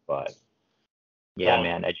whatnot. But yeah,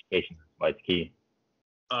 man, education is key.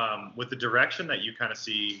 With the direction that you kind of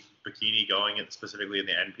see bikini going, specifically in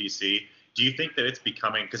the NPC, do you think that it's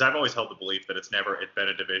becoming, because I've always held the belief that it's been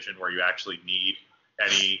a division where you actually need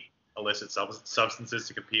any illicit substances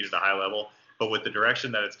to compete at a high level, but with the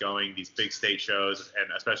direction that it's going, these big state shows and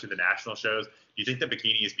especially the national shows, do you think that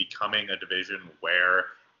bikini is becoming a division where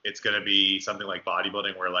it's going to be something like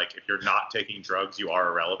bodybuilding, where like if you're not taking drugs, you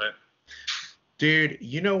are irrelevant? Dude,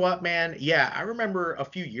 you know what, man? Yeah, I remember a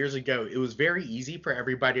few years ago, it was very easy for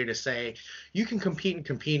everybody to say, you can compete in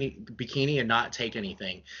bikini and not take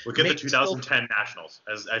anything. Look at the 2010 Nationals.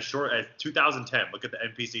 As short as 2010, look at the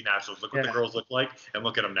NPC Nationals. Look what the girls look like, and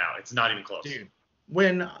look at them now. It's not even close. Dude,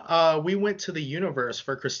 when we went to the Universe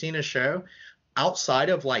for Christina's show, outside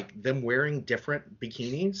of like them wearing different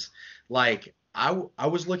bikinis, like I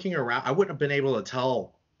was looking around, I wouldn't have been able to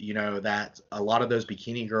tell, that a lot of those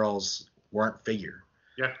bikini girls weren't figure.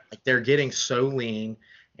 Yeah. Like they're getting so lean,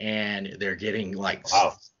 and they're getting like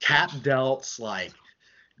cap delts, like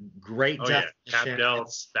great definition. Cap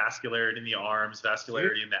delts, vascularity in the arms,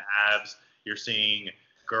 vascularity in the abs. You're seeing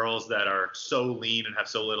girls that are so lean and have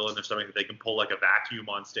so little in their stomach that they can pull like a vacuum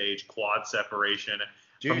on stage, quad separation.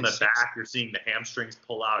 Dude, from the back, you're seeing the hamstrings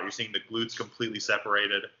pull out. You're seeing the glutes completely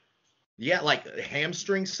separated. Yeah, like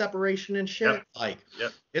hamstring separation and shit.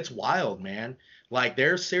 It's wild, man. Like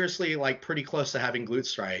they're seriously like pretty close to having glute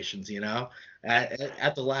striations,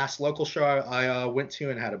 At the last local show I went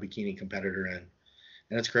to and had a bikini competitor in,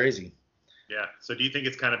 and it's crazy. Yeah. So do you think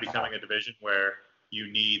it's kind of becoming a division where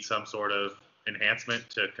you need some sort of enhancement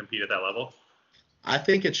to compete at that level? I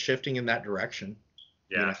think it's shifting in that direction.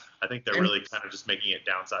 Yeah, I think they're really kind of just making it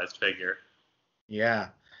downsized figure. Yeah.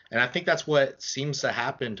 And I think that's what seems to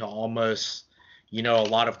happen to almost, a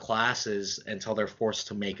lot of classes until they're forced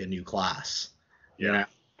to make a new class. Yeah.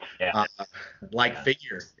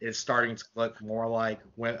 Figure is starting to look more like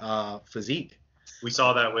physique. We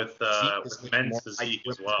saw that with men's physique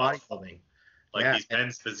as well. Bodybuilding. These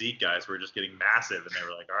men's physique guys were just getting massive, and they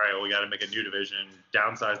were like, all right, well, we got to make a new division,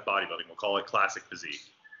 downsized bodybuilding. We'll call it classic physique.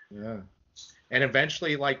 Yeah. And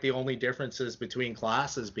eventually, like, the only differences between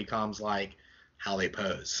classes becomes, like, how they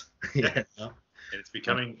pose. And it's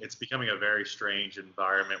becoming a very strange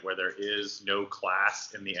environment where there is no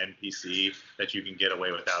class in the NPC that you can get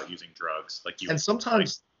away without using drugs. And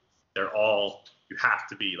sometimes they're all, you have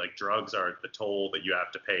to be, like, drugs are the toll that you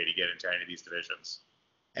have to pay to get into any of these divisions.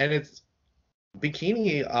 And it's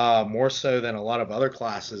bikini more so than a lot of other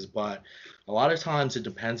classes, but a lot of times it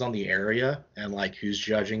depends on the area and like who's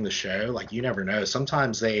judging the show. Like you never know.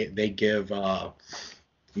 Sometimes they give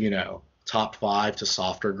top 5 to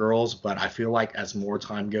softer girls, but I feel like as more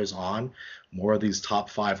time goes on, more of these top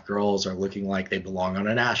 5 girls are looking like they belong on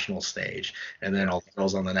a national stage, and then all the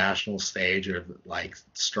girls on the national stage are like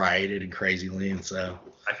striated and crazy lean. So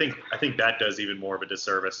I think that does even more of a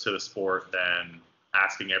disservice to the sport than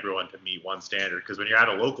asking everyone to meet one standard, because when you're at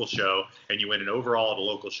a local show and you win an overall at a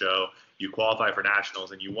local show, you qualify for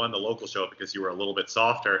nationals and you won the local show because you were a little bit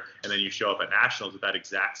softer, and then you show up at nationals with that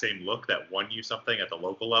exact same look that won you something at the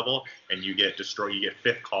local level, and you get destroyed, you get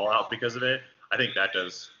 5th call out because of it. I think that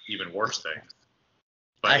does even worse things.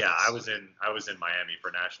 But yeah, I was in Miami for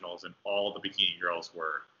nationals, and all the bikini girls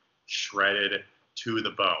were shredded to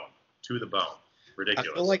the bone. ridiculous.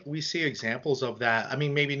 I feel like we see examples of that. I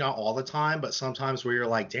mean, maybe not all the time, but sometimes where you're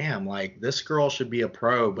like, damn, like this girl should be a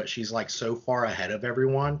pro, but she's like so far ahead of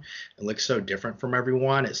everyone and looks so different from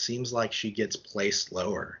everyone. It seems like she gets placed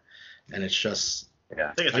lower. And it's just,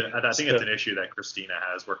 Yeah. I think it's an issue that Christina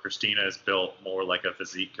has, where Christina is built more like a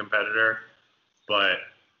physique competitor, but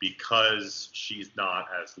because she's not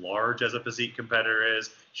as large as a physique competitor is,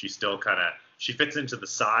 she still she fits into the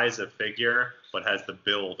size of figure, but has the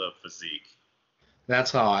build of physique.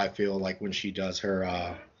 that's how I feel like when she does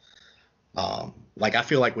her, like I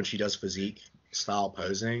feel like when she does physique style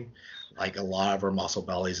posing, like a lot of her muscle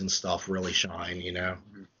bellies and stuff really shine, you know?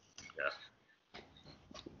 Yeah.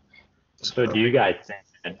 So do you guys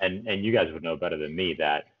think, and you guys would know better than me,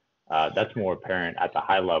 that that's more apparent at the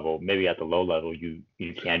high level? Maybe at the low level, you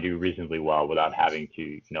can do reasonably well without having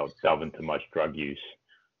to, delve into much drug use.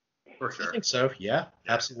 For I sure. think so. Yeah,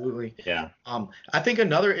 absolutely. Yeah. I think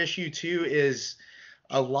another issue too is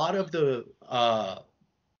a lot of the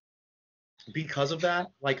because of that,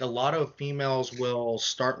 like a lot of females will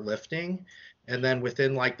start lifting and then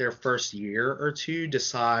within like their first year or two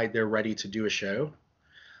decide they're ready to do a show.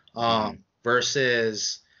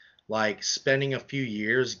 Versus like spending a few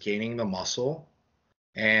years gaining the muscle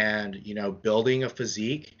and building a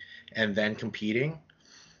physique and then competing.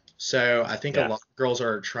 So I think a Yeah. lot of girls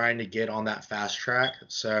are trying to get on that fast track.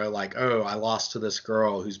 So like, oh, I lost to this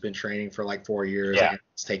girl who's been training for like 4 years. Yeah.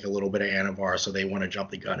 Let's take a little bit of Anavar. So they want to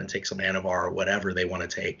jump the gun and take some Anavar or whatever they want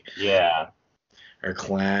to take. Yeah. Or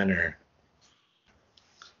Clen or.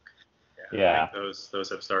 Yeah. I think those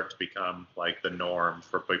have started to become like the norm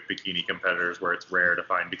for bikini competitors, where it's rare to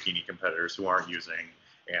find bikini competitors who aren't using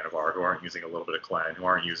Anavar, who aren't using a little bit of Clen, who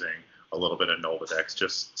aren't using a little bit of Nolvadex,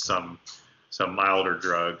 just some milder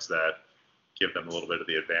drugs that give them a little bit of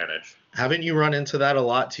the advantage. Haven't you run into that a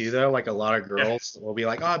lot too, though? Like a lot of girls will be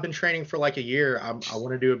like, "Oh, I've been training for like a year. I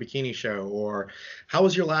want to do a bikini show." Or, "How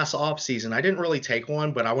was your last off season? I didn't really take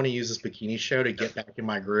one, but I want to use this bikini show to get back in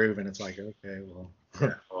my groove." And it's like, okay, well.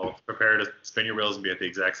 Well, prepare to spin your wheels and be at the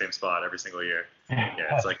exact same spot every single year.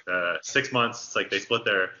 Yeah, it's like the 6 months. It's like they split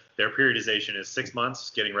their periodization is 6 months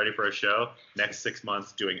getting ready for a show. Next 6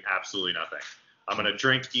 months doing absolutely nothing. I'm gonna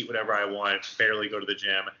drink, eat whatever I want, barely go to the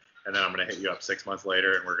gym, and then I'm gonna hit you up 6 months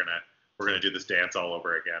later, and we're gonna do this dance all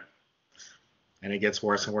over again. And it gets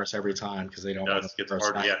worse and worse every time because they don't. It gets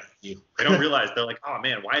harder. Yeah, they don't realize. They're like, oh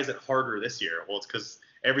man, why is it harder this year? Well, it's because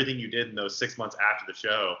everything you did in those 6 months after the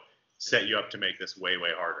show set you up to make this way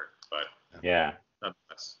harder. But yeah.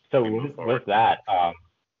 nonetheless, So with that,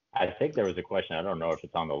 I think there was a question. I don't know if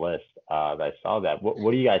it's on the list. That I saw that. What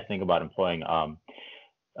do you guys think about employing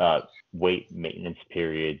weight maintenance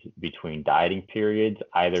periods between dieting periods,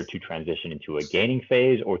 either to transition into a gaining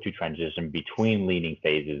phase or to transition between leaning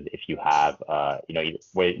phases if you have,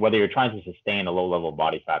 whether you're trying to sustain a low level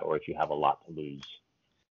body fat or if you have a lot to lose?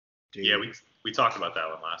 Dude. Yeah, we talked about that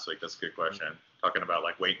one last week. That's a good question. Talking about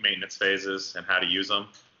like weight maintenance phases and how to use them.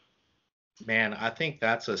 Man, I think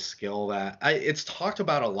that's a skill that it's talked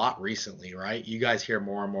about a lot recently, right? You guys hear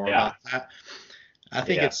more and more about that. I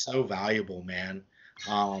think it's so valuable, man.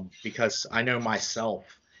 Because I know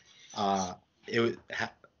myself,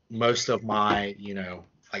 most of my,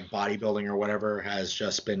 like bodybuilding or whatever has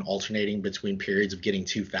just been alternating between periods of getting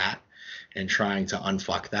too fat and trying to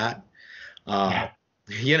unfuck that.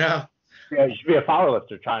 Yeah, you should be a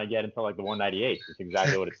powerlifter trying to get into like the 198. It's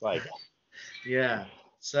exactly what it's like. Yeah.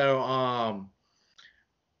 So, I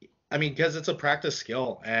mean, because it's a practice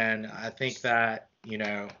skill, and I think that,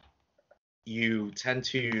 you tend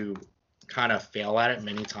to kind of fail at it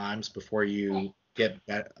many times before you get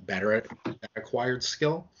better at that acquired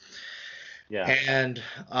skill. Yeah. And,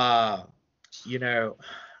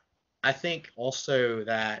 I think also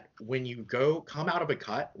that when you come out of a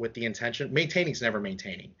cut with the intention, maintaining is never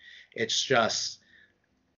maintaining. It's just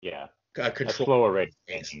a control. A slower rate.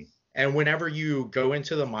 And whenever you go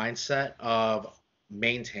into the mindset of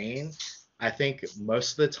maintain, I think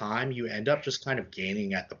most of the time you end up just kind of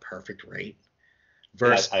gaining at the perfect rate.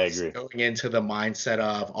 Versus I agree. Going into the mindset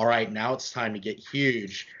of, all right, now it's time to get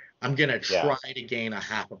huge. I'm going to try to gain a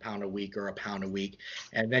half a pound a week or a pound a week.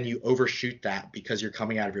 And then you overshoot that because you're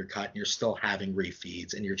coming out of your cut and you're still having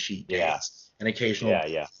refeeds and your cheat days and occasional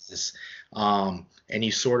days. And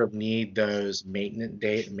you sort of need those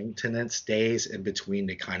maintenance days in between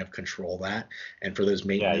to kind of control that. And for those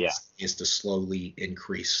maintenance days to slowly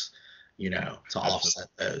increase, to offset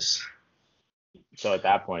those. So at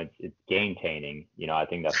that point, it's gaintaining. I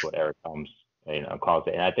think that's what Eric Helms, calls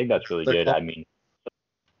it. And I think that's really good. I mean,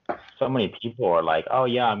 so many people are like, oh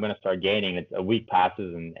yeah, I'm going to start gaining. It's a week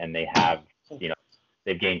passes and they have,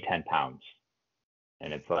 they've gained 10 pounds.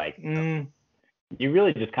 And it's like, you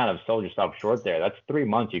really just kind of sold yourself short there. That's 3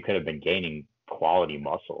 months you could have been gaining quality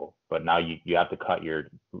muscle, but now you have to cut your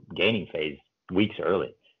gaining phase weeks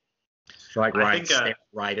early. So like I right, think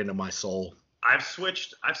right into my soul. I've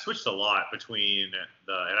switched a lot between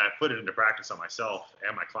and I put it into practice on myself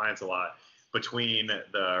and my clients a lot, between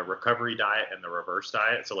the recovery diet and the reverse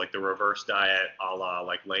diet. So like the reverse diet, a la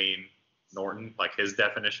like Lane Norton, like his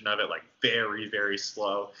definition of it, like very, very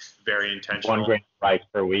slow, very intentional. 1 grain of rice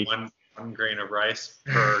per week. One grain of rice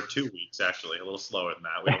per 2 weeks, actually, a little slower than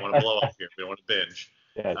that. We don't want to blow up here. We don't want to binge.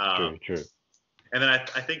 Yeah, true. And then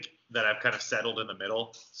I think that I've kind of settled in the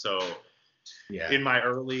middle. So Yeah. in my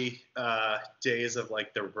early days of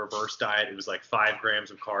like the reverse diet, it was like 5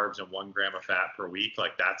 grams of carbs and 1 gram of fat per week.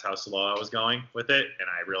 Like that's how slow I was going with it, and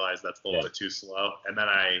I realized that's a little bit too slow. And then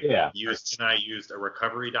I used a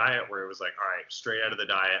recovery diet where it was like, all right, straight out of the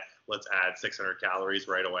diet, let's add 600 calories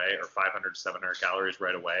right away, or 500 to 700 calories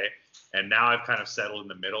right away. And now I've kind of settled in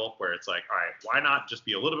the middle where it's like, all right, why not just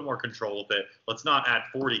be a little bit more controlled with it? Let's not add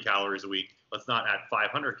 40 calories a week. Let's not add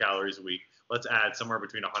 500 calories a week. Let's add somewhere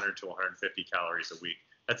between 100 to 150 calories a week.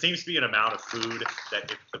 That seems to be an amount of food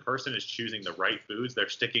that if the person is choosing the right foods, they're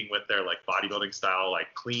sticking with their like bodybuilding style,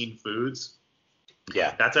 like clean foods.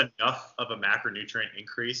 Yeah. That's enough of a macronutrient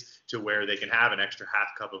increase to where they can have an extra half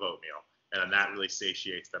cup of oatmeal. And then that really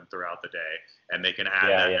satiates them throughout the day. And they can add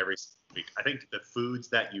that every week. I think the foods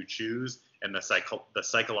that you choose and the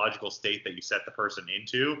psychological state that you set the person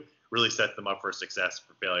into really sets them up for success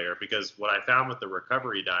for failure. Because what I found with the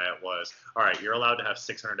recovery diet was, all right, you're allowed to have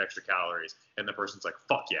 600 extra calories. And the person's like,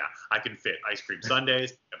 fuck yeah, I can fit ice cream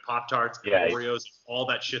sundaes and Pop-Tarts and Oreos, all all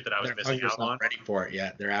that shit that I was missing out on. Ready for it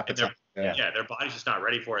yet. Their appetite. Their body's just not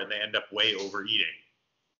ready for it, and they end up way overeating.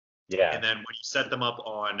 Yeah. And then when you set them up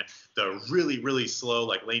on the really, really slow,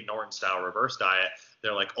 like Lane Norton style reverse diet,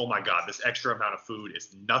 they're like, oh my God, this extra amount of food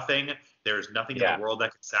is nothing. There's nothing in the world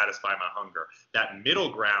that can satisfy my hunger. That middle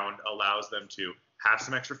ground allows them to have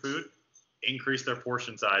some extra food, increase their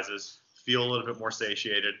portion sizes, feel a little bit more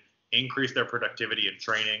satiated, increase their productivity in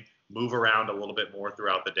training, move around a little bit more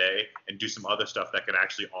throughout the day, and do some other stuff that can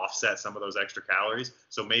actually offset some of those extra calories.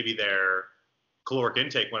 So maybe their caloric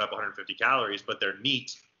intake went up 150 calories, but their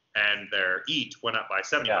NEAT and their EAT went up by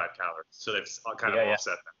 75 calories. So they've kind of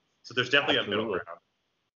offset them. So there's definitely a middle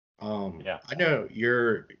ground. I know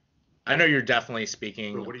you're definitely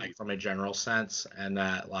speaking like from a general sense, and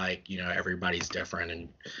that like, you know, everybody's different,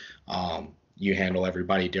 and you handle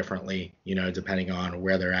everybody differently, you know, depending on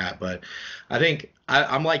where they're at. But I think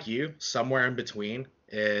I'm like you, somewhere in between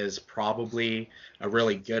is probably a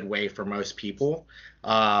really good way for most people,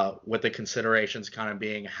 with the considerations kind of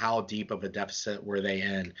being how deep of a deficit were they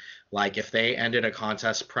in. Like if they ended a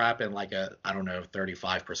contest prep in like I don't know,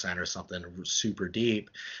 35% or something super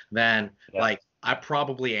deep, then like I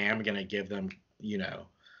probably am going to give them, you know,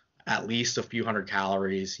 at least a few hundred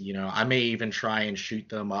calories. You know, I may even try and shoot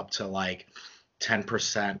them up to like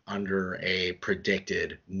 10% under a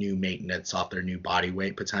predicted new maintenance off their new body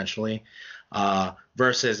weight potentially.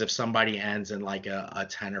 Versus if somebody ends in like a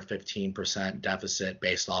 10 or 15% deficit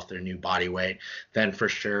based off their new body weight, then for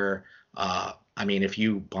sure, I mean, if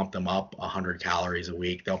you bump them up 100 calories a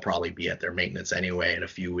week, they'll probably be at their maintenance anyway in a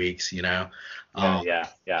few weeks, you know? Yeah.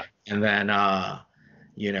 And then,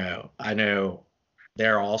 you know, I know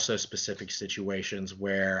there are also specific situations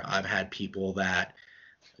where I've had people that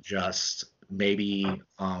just maybe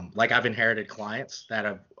like I've inherited clients that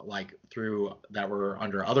have like that were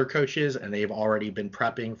under other coaches, and they've already been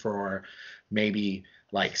prepping for maybe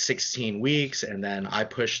like 16 weeks, and then I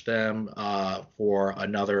pushed them for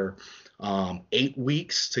another 8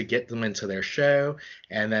 weeks to get them into their show,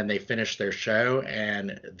 and then they finish their show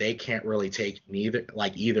and they can't really take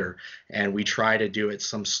either, and we try to do it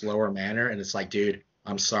some slower manner, and it's like, dude,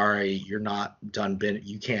 I'm sorry, you're not done.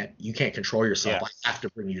 You can't control yourself. I have to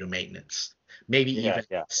bring you to maintenance, maybe even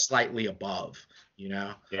slightly above, you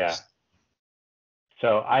know? Yeah.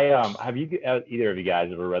 So have you either of you guys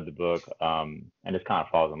ever read the book? And this kind of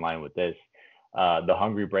falls in line with this, The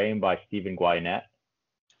Hungry Brain by Stephen Guyenet.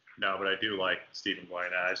 No, but I do like Stephen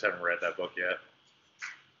Guyenet. I just haven't read that book yet.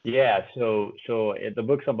 Yeah. So the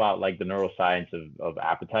book's about like the neuroscience of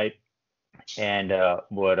appetite. And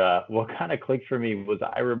what kind of clicked for me was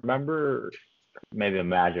I remember maybe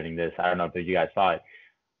imagining this. I don't know if you guys saw it.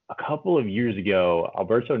 A couple of years ago,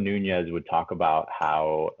 Alberto Nunez would talk about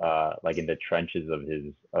how, like in the trenches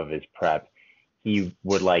of his prep, he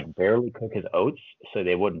would like barely cook his oats so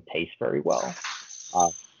they wouldn't taste very well,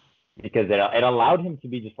 because it allowed him to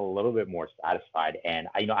be just a little bit more satisfied. And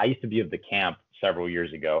I used to be of the camp several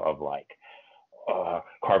years ago of like,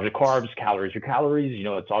 carbs are carbs, calories are calories. You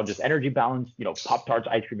know, it's all just energy balance. You know, Pop-Tarts,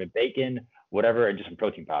 ice cream, and bacon. whatever, and just some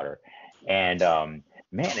protein powder. And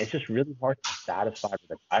man, it's just really hard to be satisfied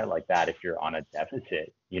with a diet like that if you're on a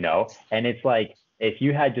deficit, you know? And it's like, if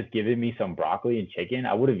you had just given me some broccoli and chicken,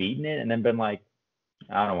 I would have eaten it and then been like,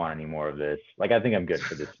 I don't want any more of this. Like, I think I'm good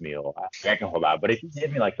for this meal. I can hold out. But if you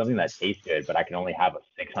give me like something that tastes good, but I can only have a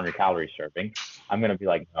 600 calorie serving, I'm gonna be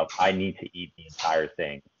like, no, I need to eat the entire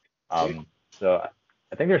thing. So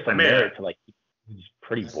I think there's some merit to like, it's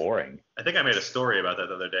pretty boring. I think I made a story about that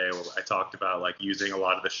the other day where I talked about like using a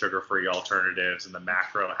lot of the sugar-free alternatives and the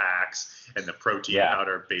macro hacks and the protein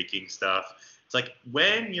powder baking stuff. It's like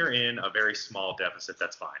when you're in a very small deficit,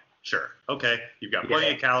 that's fine. Sure. Okay. You've got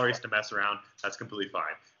plenty of calories to mess around. That's completely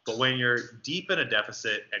fine. But when you're deep in a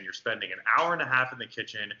deficit and you're spending an hour and a half in the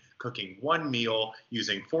kitchen cooking one meal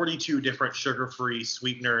using 42 different sugar-free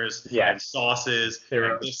sweeteners and sauces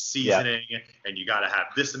and this seasoning, and you got to have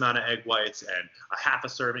this amount of egg whites and a half a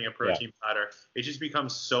serving of protein powder, it just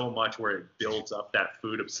becomes so much where it builds up that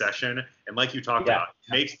food obsession. And like you talked about,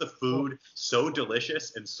 it makes the food so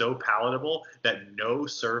delicious and so palatable that no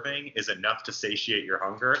serving is enough to satiate your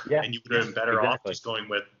hunger. And you would have been better off just going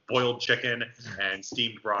with boiled chicken and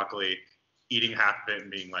steamed broccoli, eating half of it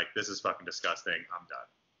and being like, this is fucking disgusting. I'm done.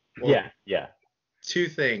 Well, two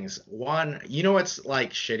things. One, you know what's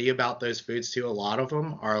like shitty about those foods too? A lot of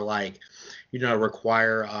them are like, you know,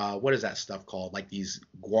 require what is that stuff called? Like these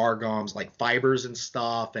guar gums, like fibers and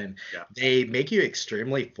stuff, and they make you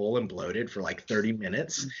extremely full and bloated for like 30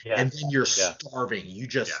 minutes, and then you're starving. You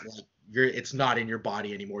just like it's not in your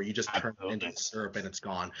body anymore. You just turn it into syrup and it's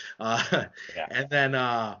gone. And then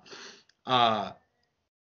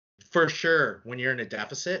for sure when you're in a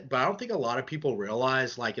deficit, but I don't think a lot of people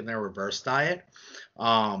realize, like in their reverse diet,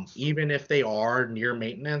 even if they are near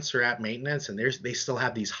maintenance or at maintenance and they still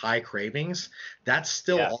have these high cravings, that's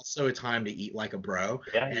still also a time to eat like a bro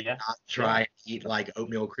and not try and eat like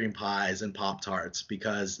oatmeal cream pies and Pop Tarts,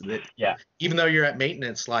 because even though you're at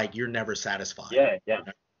maintenance, like you're never satisfied.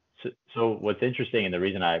 So what's interesting, and the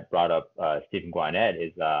reason I brought up Stephen Guyanet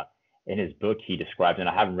is in his book he describes, and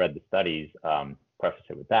I haven't read the studies, preface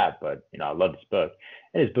it with that, but you know, I love this book.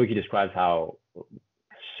 In his book he describes how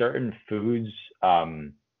certain foods,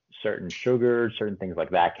 certain sugars, certain things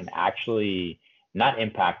like that can actually not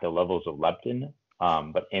impact the levels of leptin,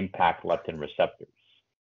 but impact leptin receptors.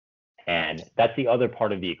 And that's the other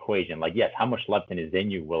part of the equation. Like, yes, how much leptin is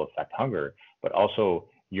in you will affect hunger, but also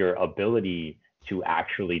your ability to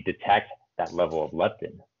actually detect that level of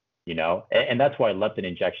leptin, you know? And that's why leptin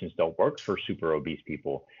injections don't work for super obese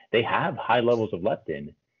people. They have high levels of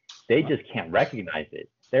leptin. They just can't recognize it.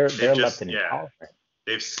 They're leptin intolerant.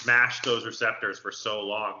 They've smashed those receptors for so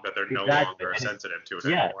long that they're no longer sensitive to it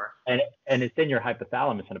anymore. And it's in your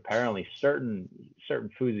hypothalamus, and apparently certain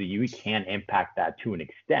foods that you eat can impact that to an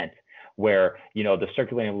extent where, you know, the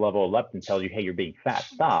circulating level of leptin tells you, hey, you're being fat,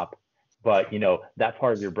 stop. But, you know, that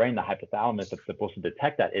part of your brain, the hypothalamus that's supposed to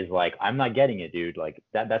detect that, is like, I'm not getting it, dude. Like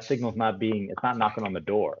that signal's it's not knocking on the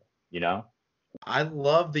door, you know? I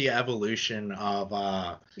love the evolution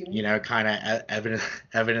of, you know, kind of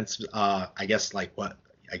evidence, I guess, like what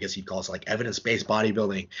I guess you'd call it like evidence-based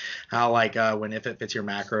bodybuilding. How like when If It Fits Your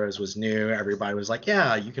Macros was new, everybody was like,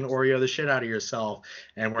 yeah, you can Oreo the shit out of yourself.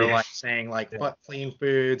 And we're like saying like, fuck clean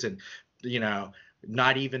foods, and, you know,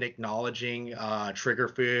 not even acknowledging trigger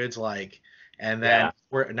foods, like, and then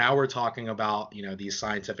we're talking about, you know, these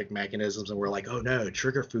scientific mechanisms, and we're like, oh no,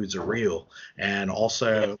 trigger foods are real. And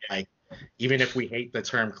also like, even if we hate the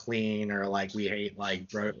term clean, or like we hate like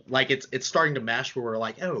bro, like it's starting to mesh where we're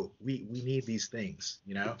like, oh, we need these things,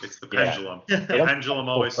 you know? It's the pendulum. The pendulum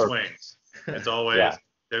always swings. It's always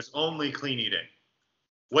there's only clean eating.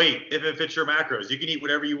 Wait, if it fits your macros, you can eat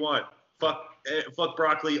whatever you want. Fuck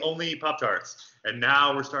broccoli, only eat Pop-Tarts. And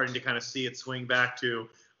now we're starting to kind of see it swing back to,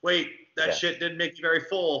 wait, that shit didn't make you very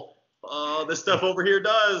full. This stuff over here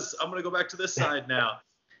does. I'm gonna go back to this side now.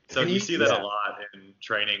 So you see that a lot in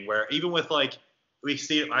training, where even with like,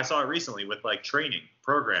 I saw it recently with like training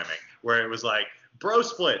programming, where it was like, bro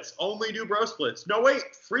splits, only do bro splits. No, wait,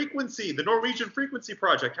 frequency, the Norwegian Frequency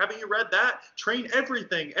Project. Haven't you read that? Train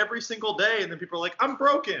everything every single day. And then people are like, I'm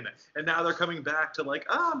broken. And now they're coming back to like,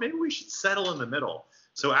 maybe we should settle in the middle.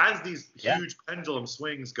 So as these huge pendulum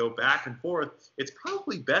swings go back and forth, it's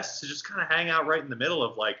probably best to just kind of hang out right in the middle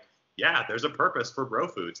of like, there's a purpose for bro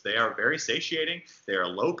foods. They are very satiating. They are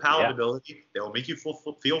low palatability. They will make you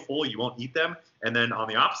feel full. You won't eat them. And then on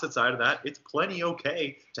the opposite side of that, it's plenty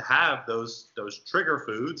okay to have those trigger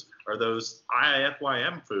foods or those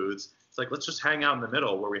IIFYM foods. It's like, let's just hang out in the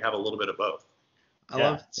middle where we have a little bit of both. I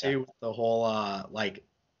love to see the whole like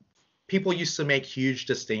people used to make huge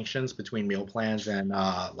distinctions between meal plans and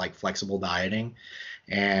like flexible dieting,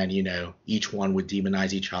 and each one would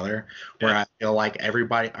demonize each other. Where Yeah. I feel like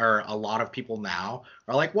everybody or a lot of people now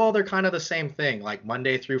are like, well, they're kind of the same thing. Like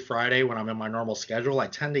Monday through Friday, when I'm in my normal schedule, I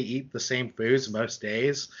tend to eat the same foods most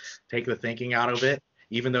days, take the thinking out of it.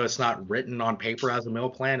 Even though it's not written on paper as a meal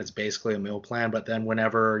plan, it's basically a meal plan. But then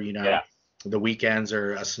whenever, Yeah. the weekends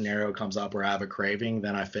or a scenario comes up where I have a craving,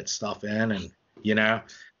 then I fit stuff in you know,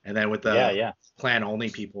 and then with Yeah. the Yeah. plan only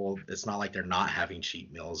people, it's not like they're not having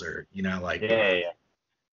cheat meals or, like, Yeah. Yeah. Yeah.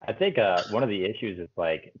 I think one of the issues is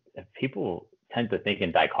like people tend to think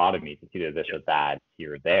in dichotomies. It's either this or that,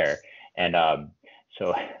 here or there, and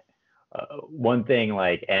so one thing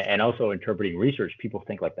like, and also interpreting research, people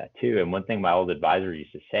think like that too. And one thing my old advisor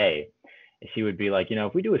used to say is he would be like,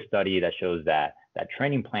 if we do a study that shows that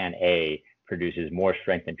training plan A produces more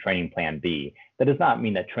strength than training plan B, that does not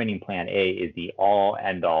mean that training plan A is the all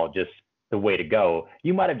end all, just the way to go.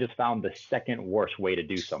 You might have just found the second worst way to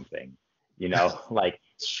do something, like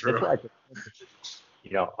It's that's true. why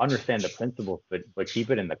I understand the principles, but keep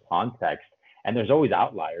it in the context. And there's always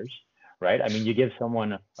outliers, right? I mean, you give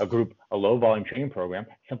someone a group a low volume training program,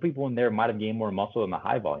 some people in there might have gained more muscle than the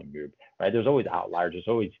high volume group, right? There's always outliers. There's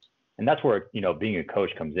always, and that's where being a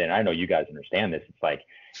coach comes in. I know you guys understand this. It's like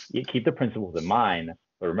you keep the principles in mind,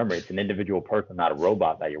 but remember, it's an individual person, not a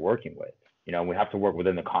robot that you're working with. We have to work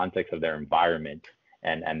within the context of their environment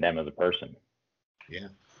and them as a person. Yeah,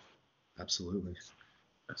 absolutely.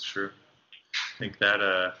 That's true. I think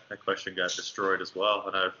that question got destroyed as well.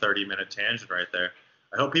 Another 30-minute tangent right there.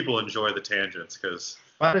 I hope people enjoy the tangents because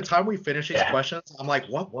By the time we finish these questions, I'm like,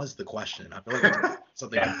 what was the question? I feel like it's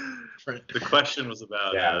something different. the question was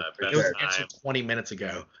about It was best answered time. 20 minutes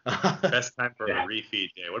ago. Best time for a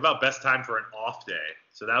refeed day. What about best time for an off day?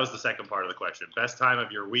 So that was the second part of the question. Best time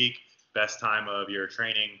of your week, best time of your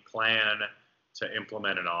training plan to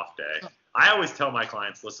implement an off day. I always tell my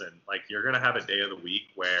clients, listen, like you're gonna have a day of the week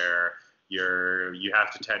where you have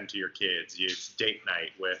to tend to your kids. It's date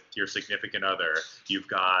night with your significant other. You've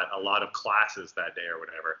got a lot of classes that day or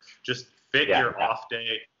whatever. Just fit your off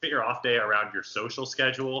day around your social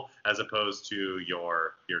schedule as opposed to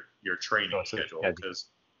your training schedule. Because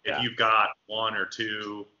if you've got 1 or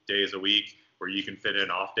 2 days a week where you can fit in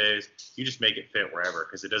off days, you just make it fit wherever.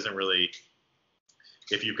 Because it doesn't really.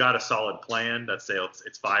 If you've got a solid plan, let's say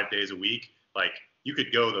it's 5 days a week, like you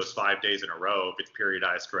could go those 5 days in a row if it's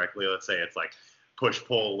periodized correctly. Let's say it's like push,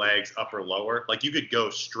 pull, legs, upper, lower. Like you could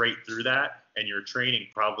go straight through that and your training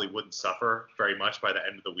probably wouldn't suffer very much by the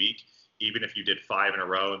end of the week, even if you did 5 in a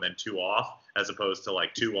row and then 2 off, as opposed to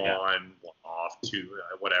like 2 on, 1 off, 2,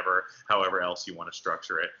 whatever, however else you want to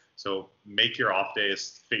structure it. So make your off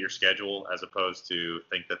days fit your schedule as opposed to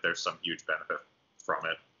think that there's some huge benefit from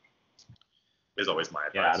it. Is always my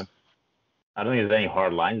advice. Yeah, I don't think there's any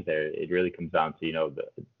hard lines there. It really comes down to,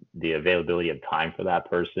 the availability of time for that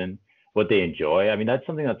person, what they enjoy. I mean, that's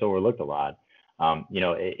something that's overlooked a lot.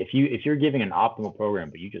 If you're giving an optimal program,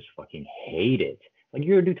 but you just fucking hate it, like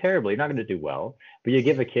you're gonna do terrible. You're not gonna do well. But you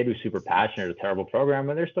give a kid who's super passionate a terrible program,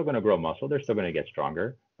 and they're still gonna grow muscle. They're still gonna get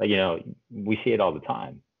stronger. Like, we see it all the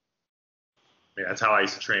time. Yeah, that's how I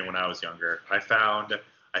used to train when I was younger.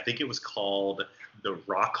 I think it was called the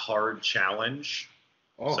Rock Hard Challenge.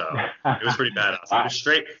 Oh. So it was pretty badass. It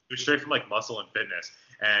was straight from like Muscle and Fitness.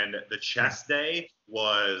 And the chest day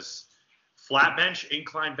was flat bench,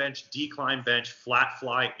 incline bench, decline bench, flat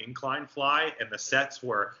fly, incline fly. And the sets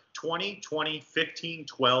were 20, 20, 15,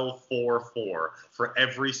 12, 4, 4 for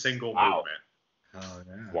every single movement. Oh,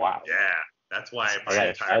 yeah. Wow. Yeah. That's why my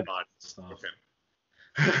entire body was broken.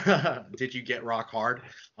 Did you get rock hard?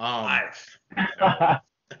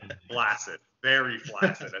 Flaccid. Very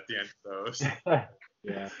flaccid at the end of those.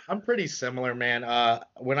 Yeah, I'm pretty similar, man.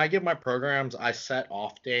 When I give my programs, I set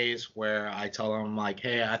off days where I tell them like,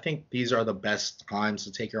 hey, I think these are the best times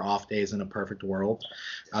to take your off days in a perfect world.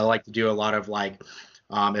 I like to do a lot of like,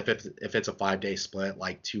 if it's a 5-day split,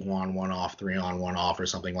 like 2 on, 1 off, 3 on, 1 off, or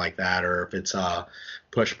something like that, or if it's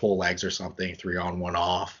push pull legs or something, 3 on, 1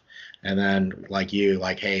 off. And then like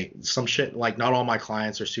hey, some shit, like not all my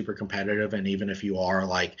clients are super competitive. And even if you are,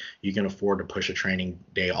 like you can afford to push a training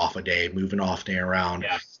day off a day, move an off day around.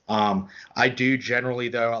 Yeah. I do generally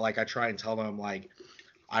though, like I try and tell them like,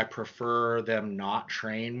 I prefer them not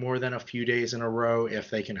train more than a few days in a row if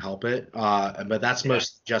they can help it. But that's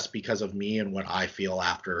most just because of me and what I feel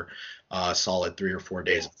after a solid 3 or 4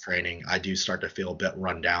 days of training. I do start to feel a bit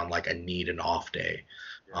run down, like I need an off day.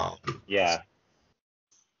 Yeah.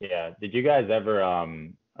 Did you guys ever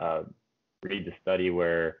read the study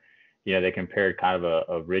where they compared kind of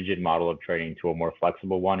a rigid model of training to a more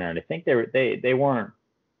flexible one? And I think they weren't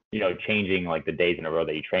changing like the days in a row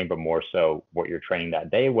that you train, but more so what you're training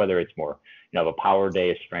that day, whether it's more, a power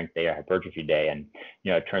day, a strength day, a hypertrophy day. And,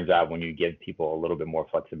 it turns out when you give people a little bit more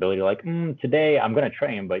flexibility, like today I'm going to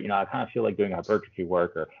train, but, I kind of feel like doing hypertrophy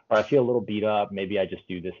work, or I feel a little beat up. Maybe I just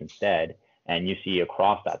do this instead. And you see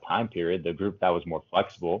across that time period, the group that was more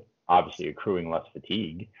flexible, obviously accruing less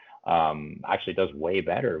fatigue, actually does way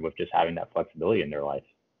better with just having that flexibility in their life.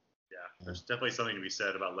 Yeah, there's definitely something to be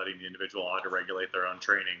said about letting the individual auto-regulate their own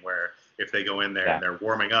training, where if they go in there and they're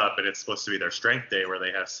warming up and it's supposed to be their strength day where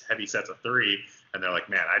they have heavy sets of 3 and they're like,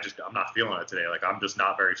 man, I'm not feeling it today. Like, I'm just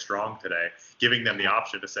not very strong today. Giving them the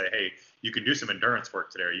option to say, hey, you can do some endurance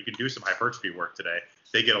work today, or you can do some hypertrophy work today.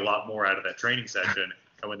 They get a lot more out of that training session,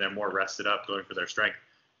 and when they're more rested up going for their strength,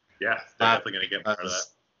 yeah, they're definitely going to get more out of that.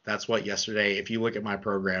 That's what yesterday, if you look at my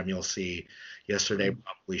program, you'll see yesterday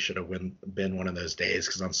probably should have been one of those days,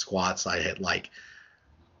 because on squats I hit like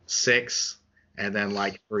 6 and then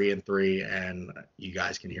like 3 and 3, and you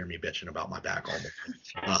guys can hear me bitching about my back all day.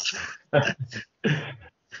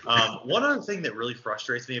 One other thing that really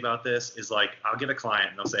frustrates me about this is, like, I'll get a client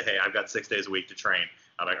and they'll say, hey, I've got 6 days a week to train.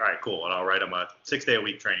 I'm like, all right, cool. And I'll write them a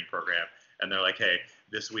 6-day-a-week training program. And they're like, hey,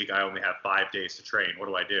 this week I only have 5 days to train. What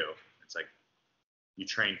do I do? It's like, you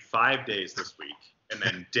train 5 days this week, and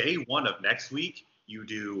then day 1 of next week, you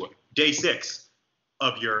do day 6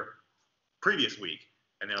 of your previous week.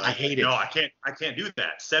 And they're like, I hate it. No, I can't do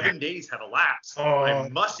that. 7 days have elapsed. I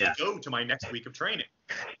must go to my next week of training.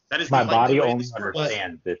 That is my body only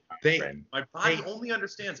understands this time. My body only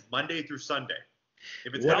understands Monday through Sunday.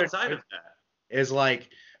 If it's outside of that. Is like,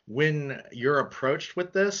 when you're approached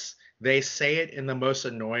with this, they say it in the most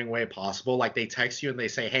annoying way possible. Like, they text you and they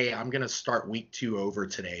say, hey, I'm going to start week 2 over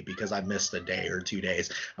today because I missed a day or 2 days.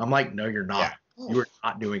 I'm like, no, you're not. Yeah. You are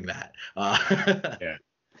not doing that. Yeah.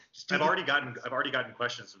 I've already gotten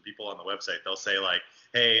questions from people on the website. They'll say, like,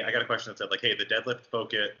 hey, I got a question that said, like, hey, the deadlift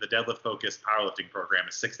focus powerlifting program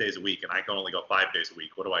is 6 days a week, and I can only go 5 days a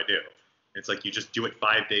week. What do I do? It's like, you just do it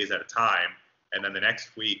 5 days at a time. And then the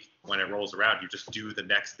next week, when it rolls around, you just do the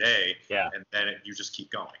next day. Yeah. And then you just keep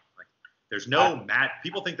going. Like, there's no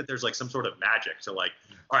people think that there's like some sort of magic to, like,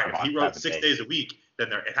 all right, if he wrote 6 days a week, then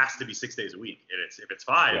it has to be 6 days a week. If it's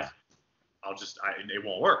 5, it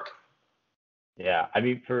won't work. Yeah. I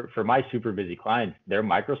mean, for my super busy clients, their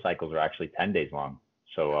microcycles are actually 10 days long.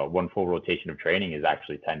 So one full rotation of training is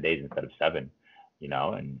actually 10 days instead of 7,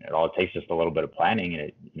 and it all takes just a little bit of planning, and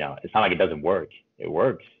it's not like it doesn't work. It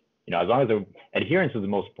works. As long as adherence is the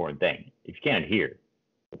most important thing. If you can't adhere,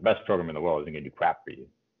 the best program in the world isn't going to do crap for you.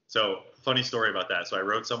 So, funny story about that. So I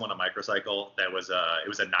wrote someone a microcycle that was it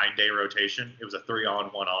was a 9-day rotation. It was a 3 on,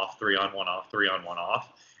 1 off, 3 on, 1 off, 3 on, 1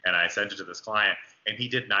 off. And I sent it to this client, and he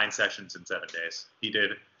did 9 sessions in 7 days. He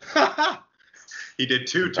did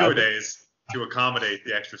 2 two-a-days to accommodate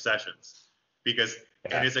the extra sessions, because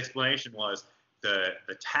and his explanation was the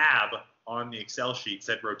tab on the Excel sheet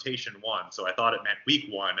said rotation 1, so I thought it meant week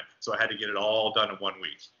 1, so I had to get it all done in 1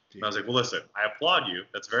 week. And I was like, well, listen, I applaud you.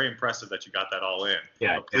 That's very impressive that you got that all in.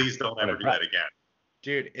 Yeah, but please don't ever do that again.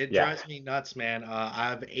 Dude, it drives me nuts, man. I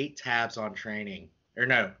have 8 tabs on training. Or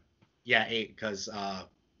no, 8, because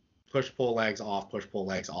push, pull, legs off, push, pull,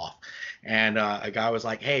 legs off. And a guy was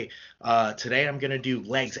like, hey, today I'm going to do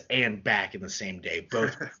legs and back in the same day,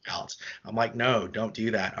 both workouts. I'm like, no, don't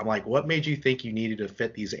do that. I'm like, what made you think you needed to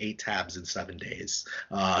fit these 8 tabs in 7 days?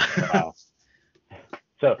 Wow.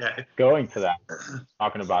 So going to that,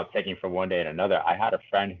 talking about taking from one day to another, I had a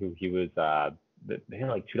friend who he was,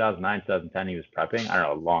 like 2009, 2010, he was prepping, I don't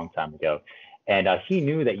know, a long time ago. And he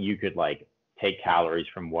knew that you could, like, take calories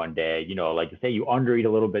from one day, like to say you undereat a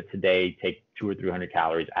little bit today, take 200 or 300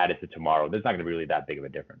 calories, add it to tomorrow. There's not going to be really that big of a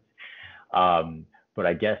difference. But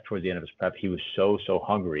I guess towards the end of his prep, he was so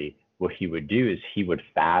hungry. What he would do is he would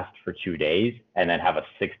fast for 2 days and then have a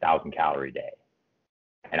 6,000 calorie day.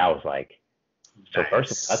 And I was like, so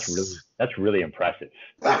first of all, that's really impressive.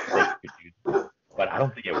 But I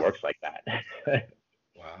don't think it works like that.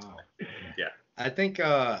 Wow. Yeah. I think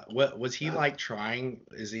what was he like trying?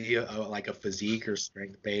 Is he like a physique or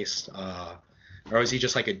strength based, or is he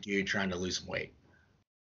just like a dude trying to lose some weight?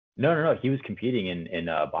 No. He was competing in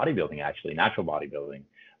bodybuilding, actually, natural bodybuilding.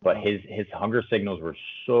 But his hunger signals were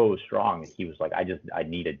so strong that he was like, I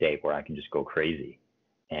need a day where I can just go crazy.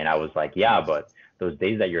 And I was like, yeah, but those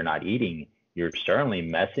days that you're not eating, you're certainly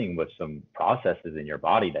messing with some processes in your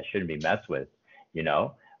body that shouldn't be messed with,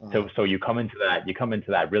 So you come into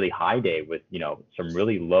that really high day with, some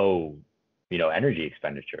really low, energy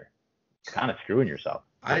expenditure. It's kind of screwing yourself.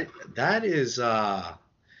 That is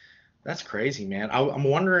That's crazy, man. I'm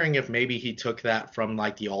wondering if maybe he took that from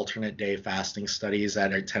like the alternate day fasting studies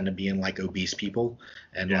that are, tend to be in like obese people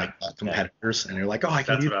and Yeah, like Yeah. competitors, and they're like, oh, I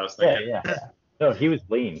can that's do what I was Yeah, thinking. yeah. No, he was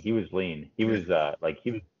lean. He was lean. He that. was like he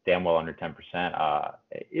was damn well under 10%.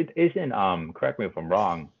 It isn't correct me if I'm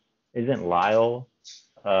wrong. Isn't Lyle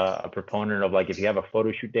a proponent of like if you have a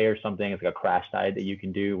photo shoot day or something, it's like a crash diet that you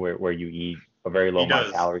can do where you eat a very low He amount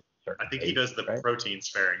of does. calories a I certain think he day, does the right? protein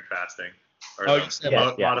sparing fasting or Oh, the you said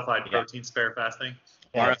Yeah, yeah, modified yeah, protein spare fasting.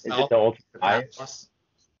 yeah. Is it RFL, the ultimate fat diet? loss.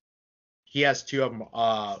 He has two of them,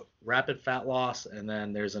 rapid fat loss, and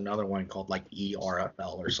then there's another one called like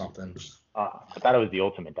ERFL or something. I thought it was the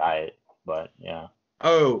ultimate diet, but yeah.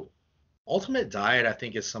 Oh, Ultimate Diet, I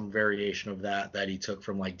think is some variation of that he took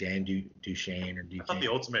from like Duchesne or I thought the Duquesne.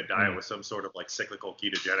 ultimate diet was some sort of like cyclical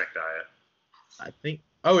ketogenic diet. I think.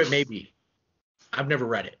 Oh, it may be. I've never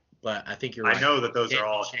read it, but I think you're I right. know that those Dan are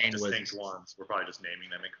all Duchesne distinct was, ones. We're probably just naming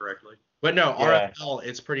them incorrectly. but no, Yeah, RFL.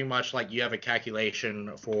 It's pretty much like you have a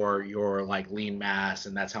calculation for your like lean mass,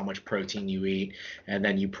 and that's how much protein you eat, and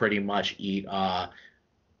then you pretty much eat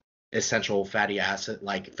essential fatty acid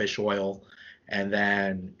like fish oil, and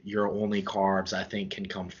then your only carbs I think can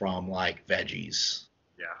come from like veggies,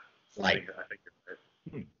 Yeah, like I think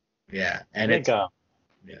you're right. yeah, I and think. it's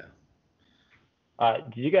yeah.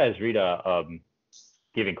 Did you guys read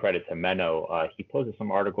giving credit to Menno? He posted some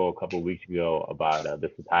article a couple of weeks ago about the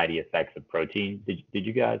satiety effects of protein. Did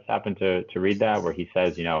you guys happen to read that? Where he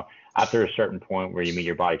says, after a certain point where you meet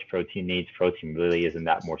your body's protein needs, protein really isn't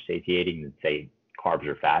that more satiating than say carbs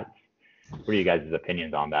or fats. What are you guys'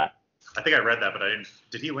 opinions on that? I think I read that, but I didn't.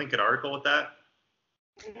 Did he link an article with that?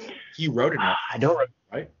 He wrote it, I don't.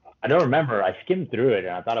 right? I don't remember. I skimmed through it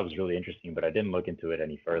and I thought it was really interesting, but I didn't look into it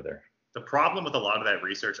any further. The problem with a lot of that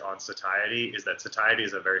research on satiety is that satiety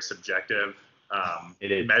is a very subjective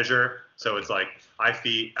It is. measure. So it's like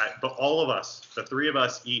but all of us, the three of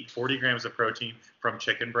us, eat 40 grams of protein from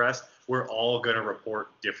chicken breast. We're all going to report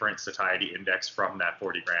different satiety index from that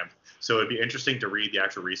 40 grams. So it'd be interesting to read the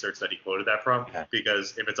actual research that he quoted that from,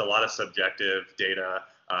 because if it's a lot of subjective data,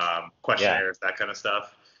 questionnaires, that kind of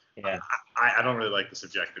stuff, Yeah. I don't really like the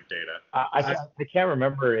subjective data. I can't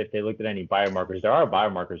remember if they looked at any biomarkers. There are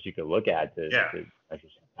biomarkers you could look at to measure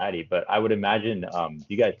satiety, but I would imagine. Do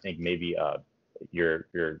you guys think maybe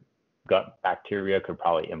your gut bacteria could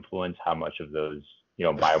probably influence how much of those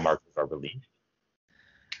biomarkers are released?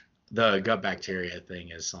 The gut bacteria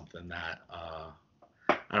thing is something that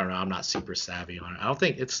I don't know. I'm not super savvy on it. I don't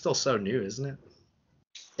think it's still so new, isn't it?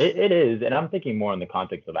 It is, and I'm thinking more in the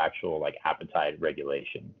context of actual like appetite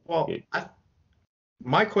regulation. Well,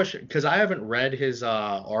 my question, because I haven't read his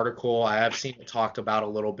article, I have seen it talked about a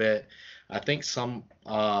little bit. I think some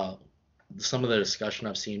of the discussion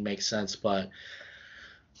I've seen makes sense, but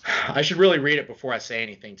I should really read it before I say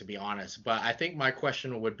anything, to be honest. But I think my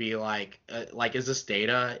question would be like, is this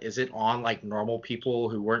data? Is it on like normal people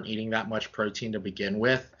who weren't eating that much protein to begin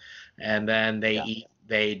with, and then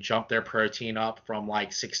they jump their protein up from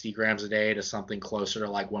like 60 grams a day to something closer to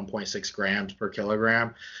like 1.6 grams per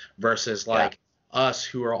kilogram, versus like us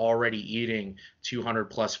who are already eating 200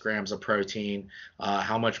 plus grams of protein?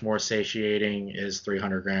 How much more satiating is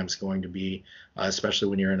 300 grams going to be, especially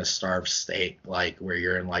when you're in a starved state, like where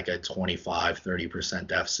you're in like a 25-30%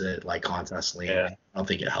 deficit, like contest lean? I don't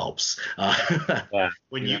think it helps.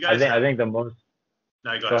 When you guys, I think the most.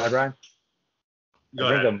 No, go ahead, Ryan. Go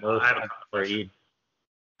ahead. The most I have a question.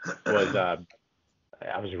 Was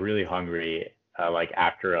I was really hungry like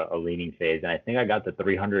after a leaning phase, and I think I got to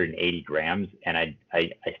 380 grams, and I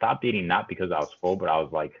stopped eating, not because I was full, but I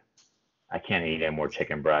was like, I can't eat any more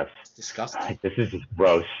chicken breast. It's disgusting. Like, this is just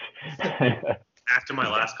gross. After my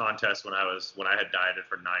last contest, when I had dieted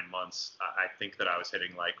for 9 months, I think that I was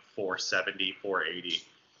hitting like 470, 480,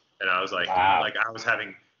 and I was like, wow. Like I was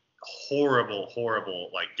having horrible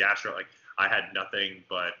like gastro, like I had nothing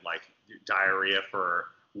but like diarrhea for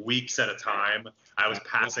weeks at a time. I was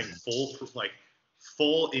passing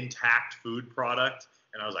full intact food product,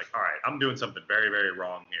 and I was like, all right, I'm doing something very, very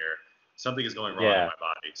wrong here. Something is going wrong in my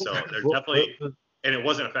body. So there's definitely, and it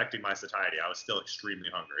wasn't affecting my satiety. I was still extremely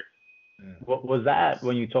hungry. What was that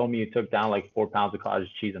when you told me you took down like 4 pounds of cottage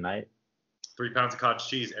cheese a night? 3 pounds of cottage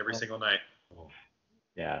cheese every single night.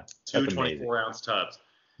 Yeah. 2 24-ounce tubs.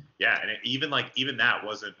 Yeah, and even that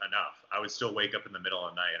wasn't enough. I would still wake up in the middle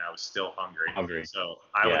of the night and I was still hungry. So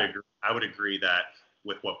I would agree that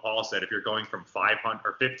with what Paul said, if you're going from 500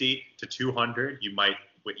 or 50 to 200, you might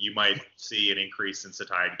see an increase in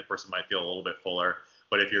satiety. The person might feel a little bit fuller.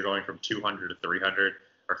 But if you're going from 200 to 300,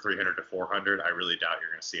 or 300 to 400, I really doubt you're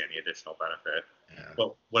going to see any additional benefit. Yeah.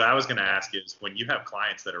 But what I was going to ask is, when you have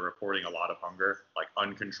clients that are reporting a lot of hunger, like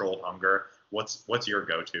uncontrolled hunger, what's your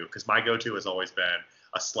go-to? Because my go-to has always been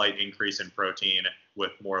a slight increase in protein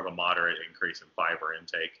with more of a moderate increase in fiber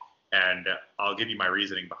intake. And I'll give you my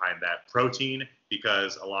reasoning behind that. Protein,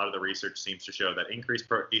 because a lot of the research seems to show that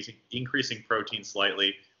increasing protein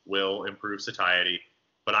slightly will improve satiety.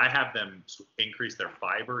 But I have them increase their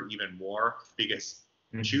fiber even more, because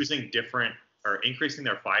choosing different or increasing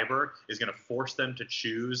their fiber is going to force them to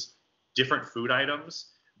choose different food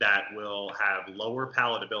items that will have lower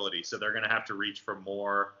palatability. So they're going to have to reach for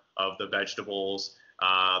more of the vegetables,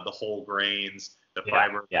 the whole grains, the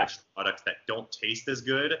fiber-rich products that don't taste as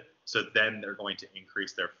good. So then they're going to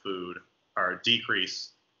increase their food or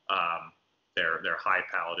decrease their high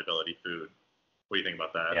palatability food. What do you think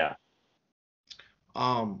about that? Yeah.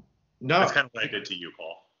 No, that's kind of what I did to you,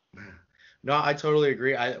 Paul. No, I totally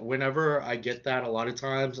agree. Whenever I get that, a lot of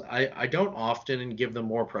times I don't often give them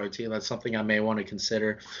more protein. That's something I may want to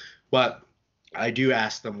consider, but I do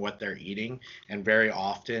ask them what they're eating, and very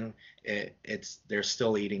often they're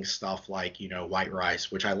still eating stuff like, white rice,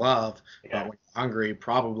 which I love, but when you're hungry,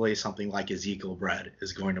 probably something like Ezekiel bread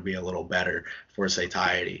is going to be a little better for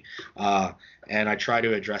satiety. And I try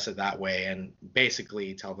to address it that way, and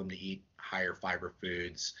basically tell them to eat higher fiber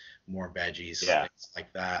foods, more veggies, things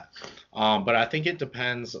like that. But I think it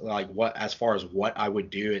depends, like as far as what I would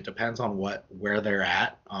do, it depends on where they're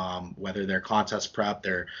at, whether they're contest prep,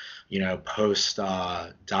 they're, post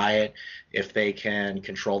diet, if they can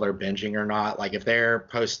control their binging or not. Like if they're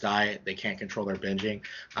post diet, they can't control their binging,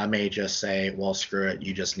 I may just say, well, screw it,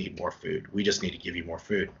 you just need more food. We just need to give you more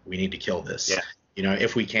food. We need to kill this.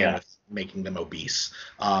 If we can, with making them obese.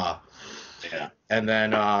 And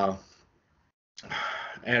then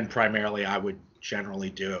and primarily I would generally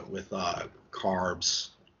do it with carbs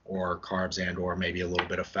and or maybe a little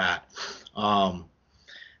bit of fat.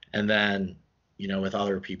 And then, with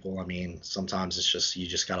other people, I mean, sometimes it's just, you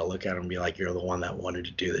just got to look at them and be like, you're the one that wanted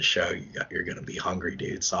to do the show. You're going to be hungry,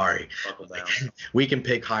 dude. Sorry. We can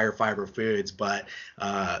pick higher fiber foods, but,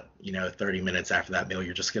 30 minutes after that meal,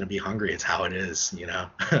 you're just going to be hungry. It's how it is,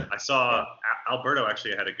 I saw Alberto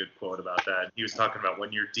actually had a good quote about that. He was talking about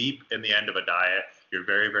when you're deep in the end of a diet, you're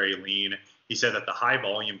very, very lean. He said that the high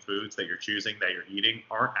volume foods that you're choosing, that you're eating,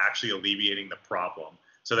 aren't actually alleviating the problem.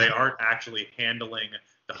 So they aren't actually handling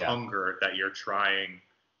the hunger that you're trying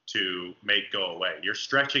to make go away. You're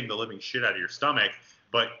stretching the living shit out of your stomach,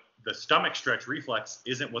 but the stomach stretch reflex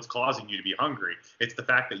isn't what's causing you to be hungry. It's the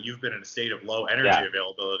fact that you've been in a state of low energy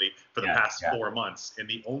availability for the past 4 months. And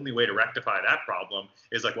the only way to rectify that problem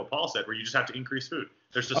is like what Paul said, where you just have to increase food.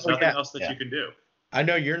 There's just nothing else that you can do. I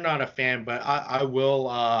know you're not a fan, but I will,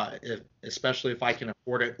 especially if I can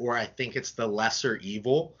afford it, or I think it's the lesser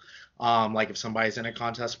evil. Like if somebody's in a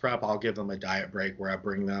contest prep, I'll give them a diet break where I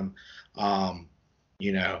bring them,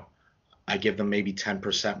 I give them maybe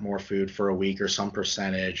 10% more food for a week or some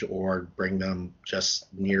percentage, or bring them just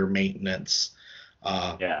near maintenance.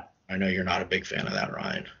 I know you're not a big fan of that,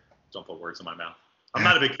 Ryan. Don't put words in my mouth. I'm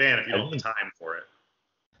not a big fan if you don't have the time for it.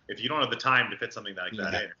 If you don't have the time to fit something like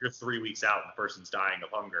that in, if you're 3 weeks out and the person's dying of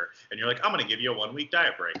hunger, and you're like, I'm going to give you a 1 week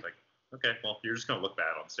diet break, like, okay, well, you're just going to look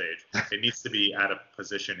bad on stage. It needs to be at a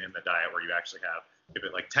position in the diet where you actually have, if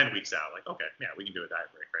it like 10 weeks out, like, okay, yeah, we can do a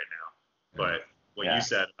diet break right now. But what you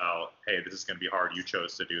said about, hey, this is going to be hard, you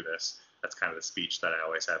chose to do this, that's kind of the speech that I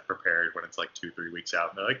always have prepared when it's like 2-3 weeks out,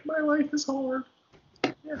 and they're like, my life is hard.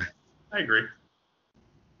 Yeah, I agree.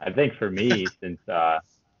 I think for me, since the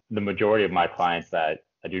majority of my clients that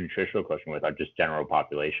I do nutritional coaching with are just general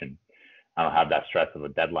population, I don't have that stress of a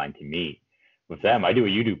deadline to meet. With them, I do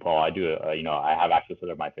what you do, Paul. I have access to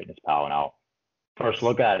their MyFitnessPal, and I'll first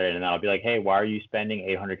look at it, and then I'll be like, hey, why are you spending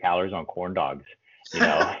 800 calories on corn dogs?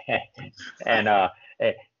 And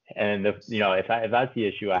if that's the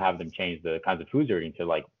issue, I have them change the kinds of foods they're eating to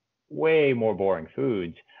like way more boring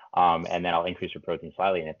foods, and then I'll increase their protein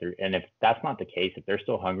slightly. And if that's not the case, if they're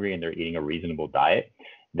still hungry and they're eating a reasonable diet,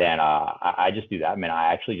 then I just do that. I mean,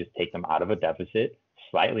 I actually just take them out of a deficit,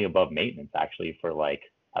 slightly above maintenance, actually, for like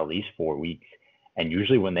at least 4 weeks. And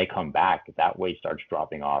usually when they come back, that weight starts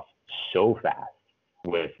dropping off so fast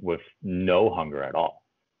with no hunger at all,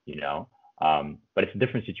 but it's a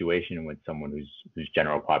different situation with someone who's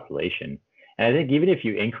general population. And I think even if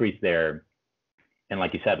you increase their, and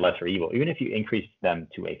like you said, lesser evil, even if you increase them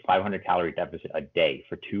to a 500 calorie deficit a day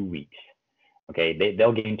for 2 weeks, okay,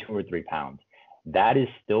 they'll gain 2 or 3 pounds. That is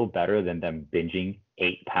still better than them binging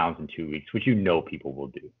 8 pounds in 2 weeks, which people will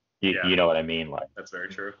do. You know what I mean? Like, that's very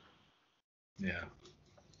true. Yeah.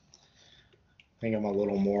 I think I'm a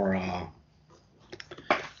little more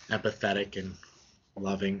empathetic and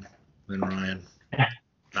loving than Ryan.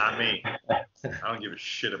 Not me. I don't give a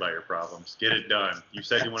shit about your problems. Get it done. You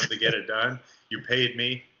said you wanted to get it done. You paid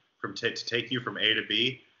me to take you from A to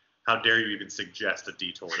B. How dare you even suggest a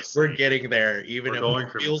detour to C? We're getting there. Even if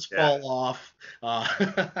the wheels fall off.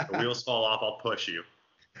 The wheels fall off, I'll push you.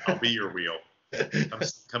 I'll be your wheel.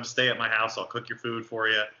 Come stay at my house. I'll cook your food for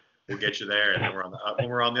you. We'll get you there. And then when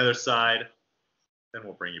we're on the other side, then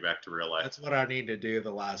we'll bring you back to real life. That's what I need to do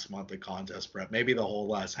the last month of contest prep. Maybe the whole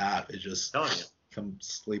last half is just I'm telling you. Come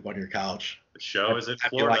sleep on your couch. The show is in Have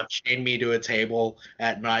Florida. you, like, chain me to a table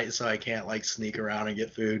at night so I can't like sneak around and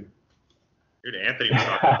get food. Dude, Anthony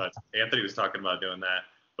was talking about doing that.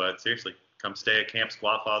 But seriously, come stay at Camp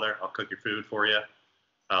Squat Father. I'll cook your food for you.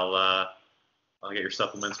 I'll get your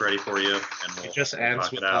supplements ready for you, and we'll. It just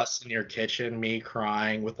ends with us in your kitchen, me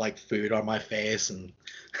crying with like food on my face and.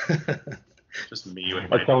 Just me with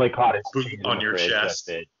my boot on your chest.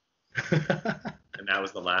 And that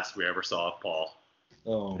was the last we ever saw of Paul.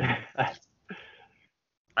 Oh. I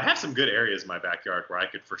have some good areas in my backyard where I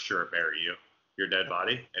could for sure bury you, your dead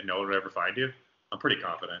body, and no one would ever find you. I'm pretty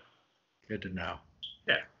confident. Good to know.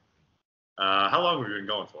 Yeah. How long have we been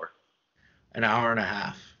going for? An hour and a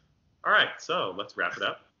half. All right, so let's wrap it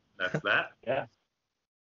up. That's that. Yeah.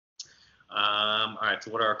 All right, so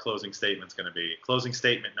what are our closing statements going to be? Closing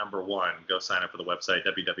statement number 1, go sign up for the website,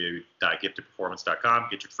 www.giftedperformance.com.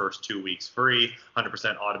 Get your first 2 weeks free,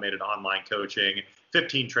 100% automated online coaching,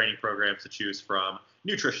 15 training programs to choose from,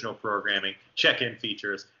 nutritional programming, check-in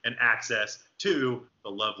features, and access to the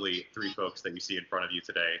lovely 3 folks that you see in front of you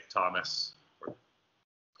today. Thomas,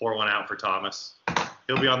 pour one out for Thomas.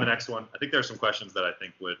 He'll be on the next one. I think there's some questions that I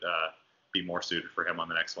think would be more suited for him on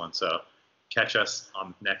the next one. So catch us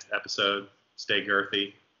on the next episode. Stay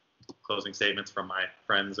girthy. Closing statements from my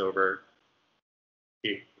friends over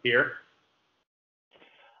here.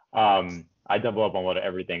 I double up on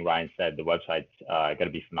everything Ryan said. The website's going to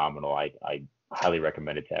be phenomenal. I highly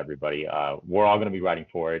recommend it to everybody. We're all going to be writing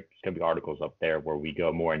for it. There's going to be articles up there where we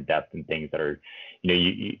go more in depth in things that are,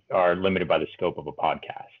 you are limited by the scope of a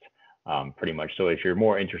podcast, pretty much. So if you're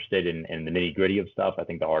more interested in the nitty gritty of stuff, I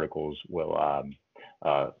think the articles will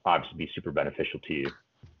obviously be super beneficial to you.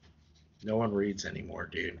 No one reads anymore,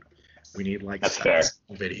 dude. We need like That's fair.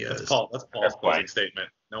 videos. That's Paul's closing statement.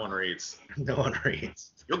 No one reads. No one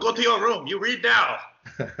reads. You'll go to your room. You read now.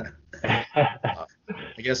 I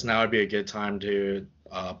guess now would be a good time to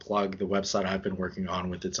plug the website I've been working on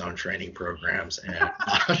with its own training programs. And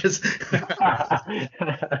just,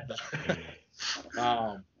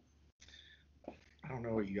 I don't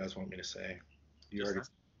know what you guys want me to say. You already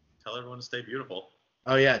tell everyone to stay beautiful.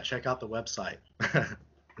 Oh yeah, check out the website.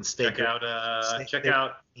 And check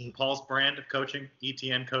out Paul's brand of coaching,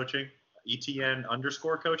 ETN Coaching,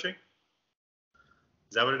 ETN_coaching.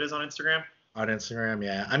 Is that what it is on Instagram? On Instagram,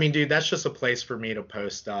 yeah. I mean, dude, that's just a place for me to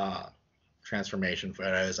post transformation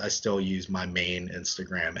photos. I still use my main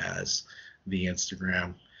Instagram as the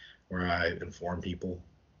Instagram where I inform people.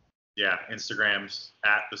 Yeah, Instagram's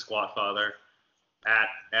at the Squat Father, at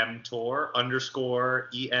mtor_EMTORE.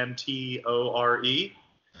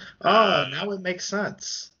 Oh, now it makes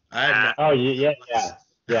sense. Yeah.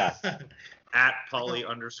 At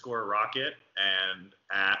Polly_Rocket and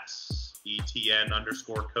at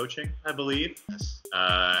ETN_coaching, I believe. Yes.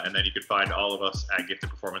 And then you can find all of us at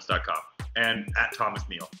giftedperformance.com and at Thomas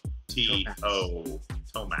Neal,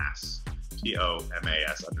 Thomas,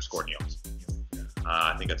 TOMAS_Neal.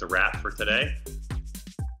 I think that's a wrap for today.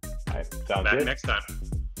 All right, sounds Back good. next time.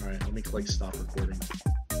 All right, let me click stop recording.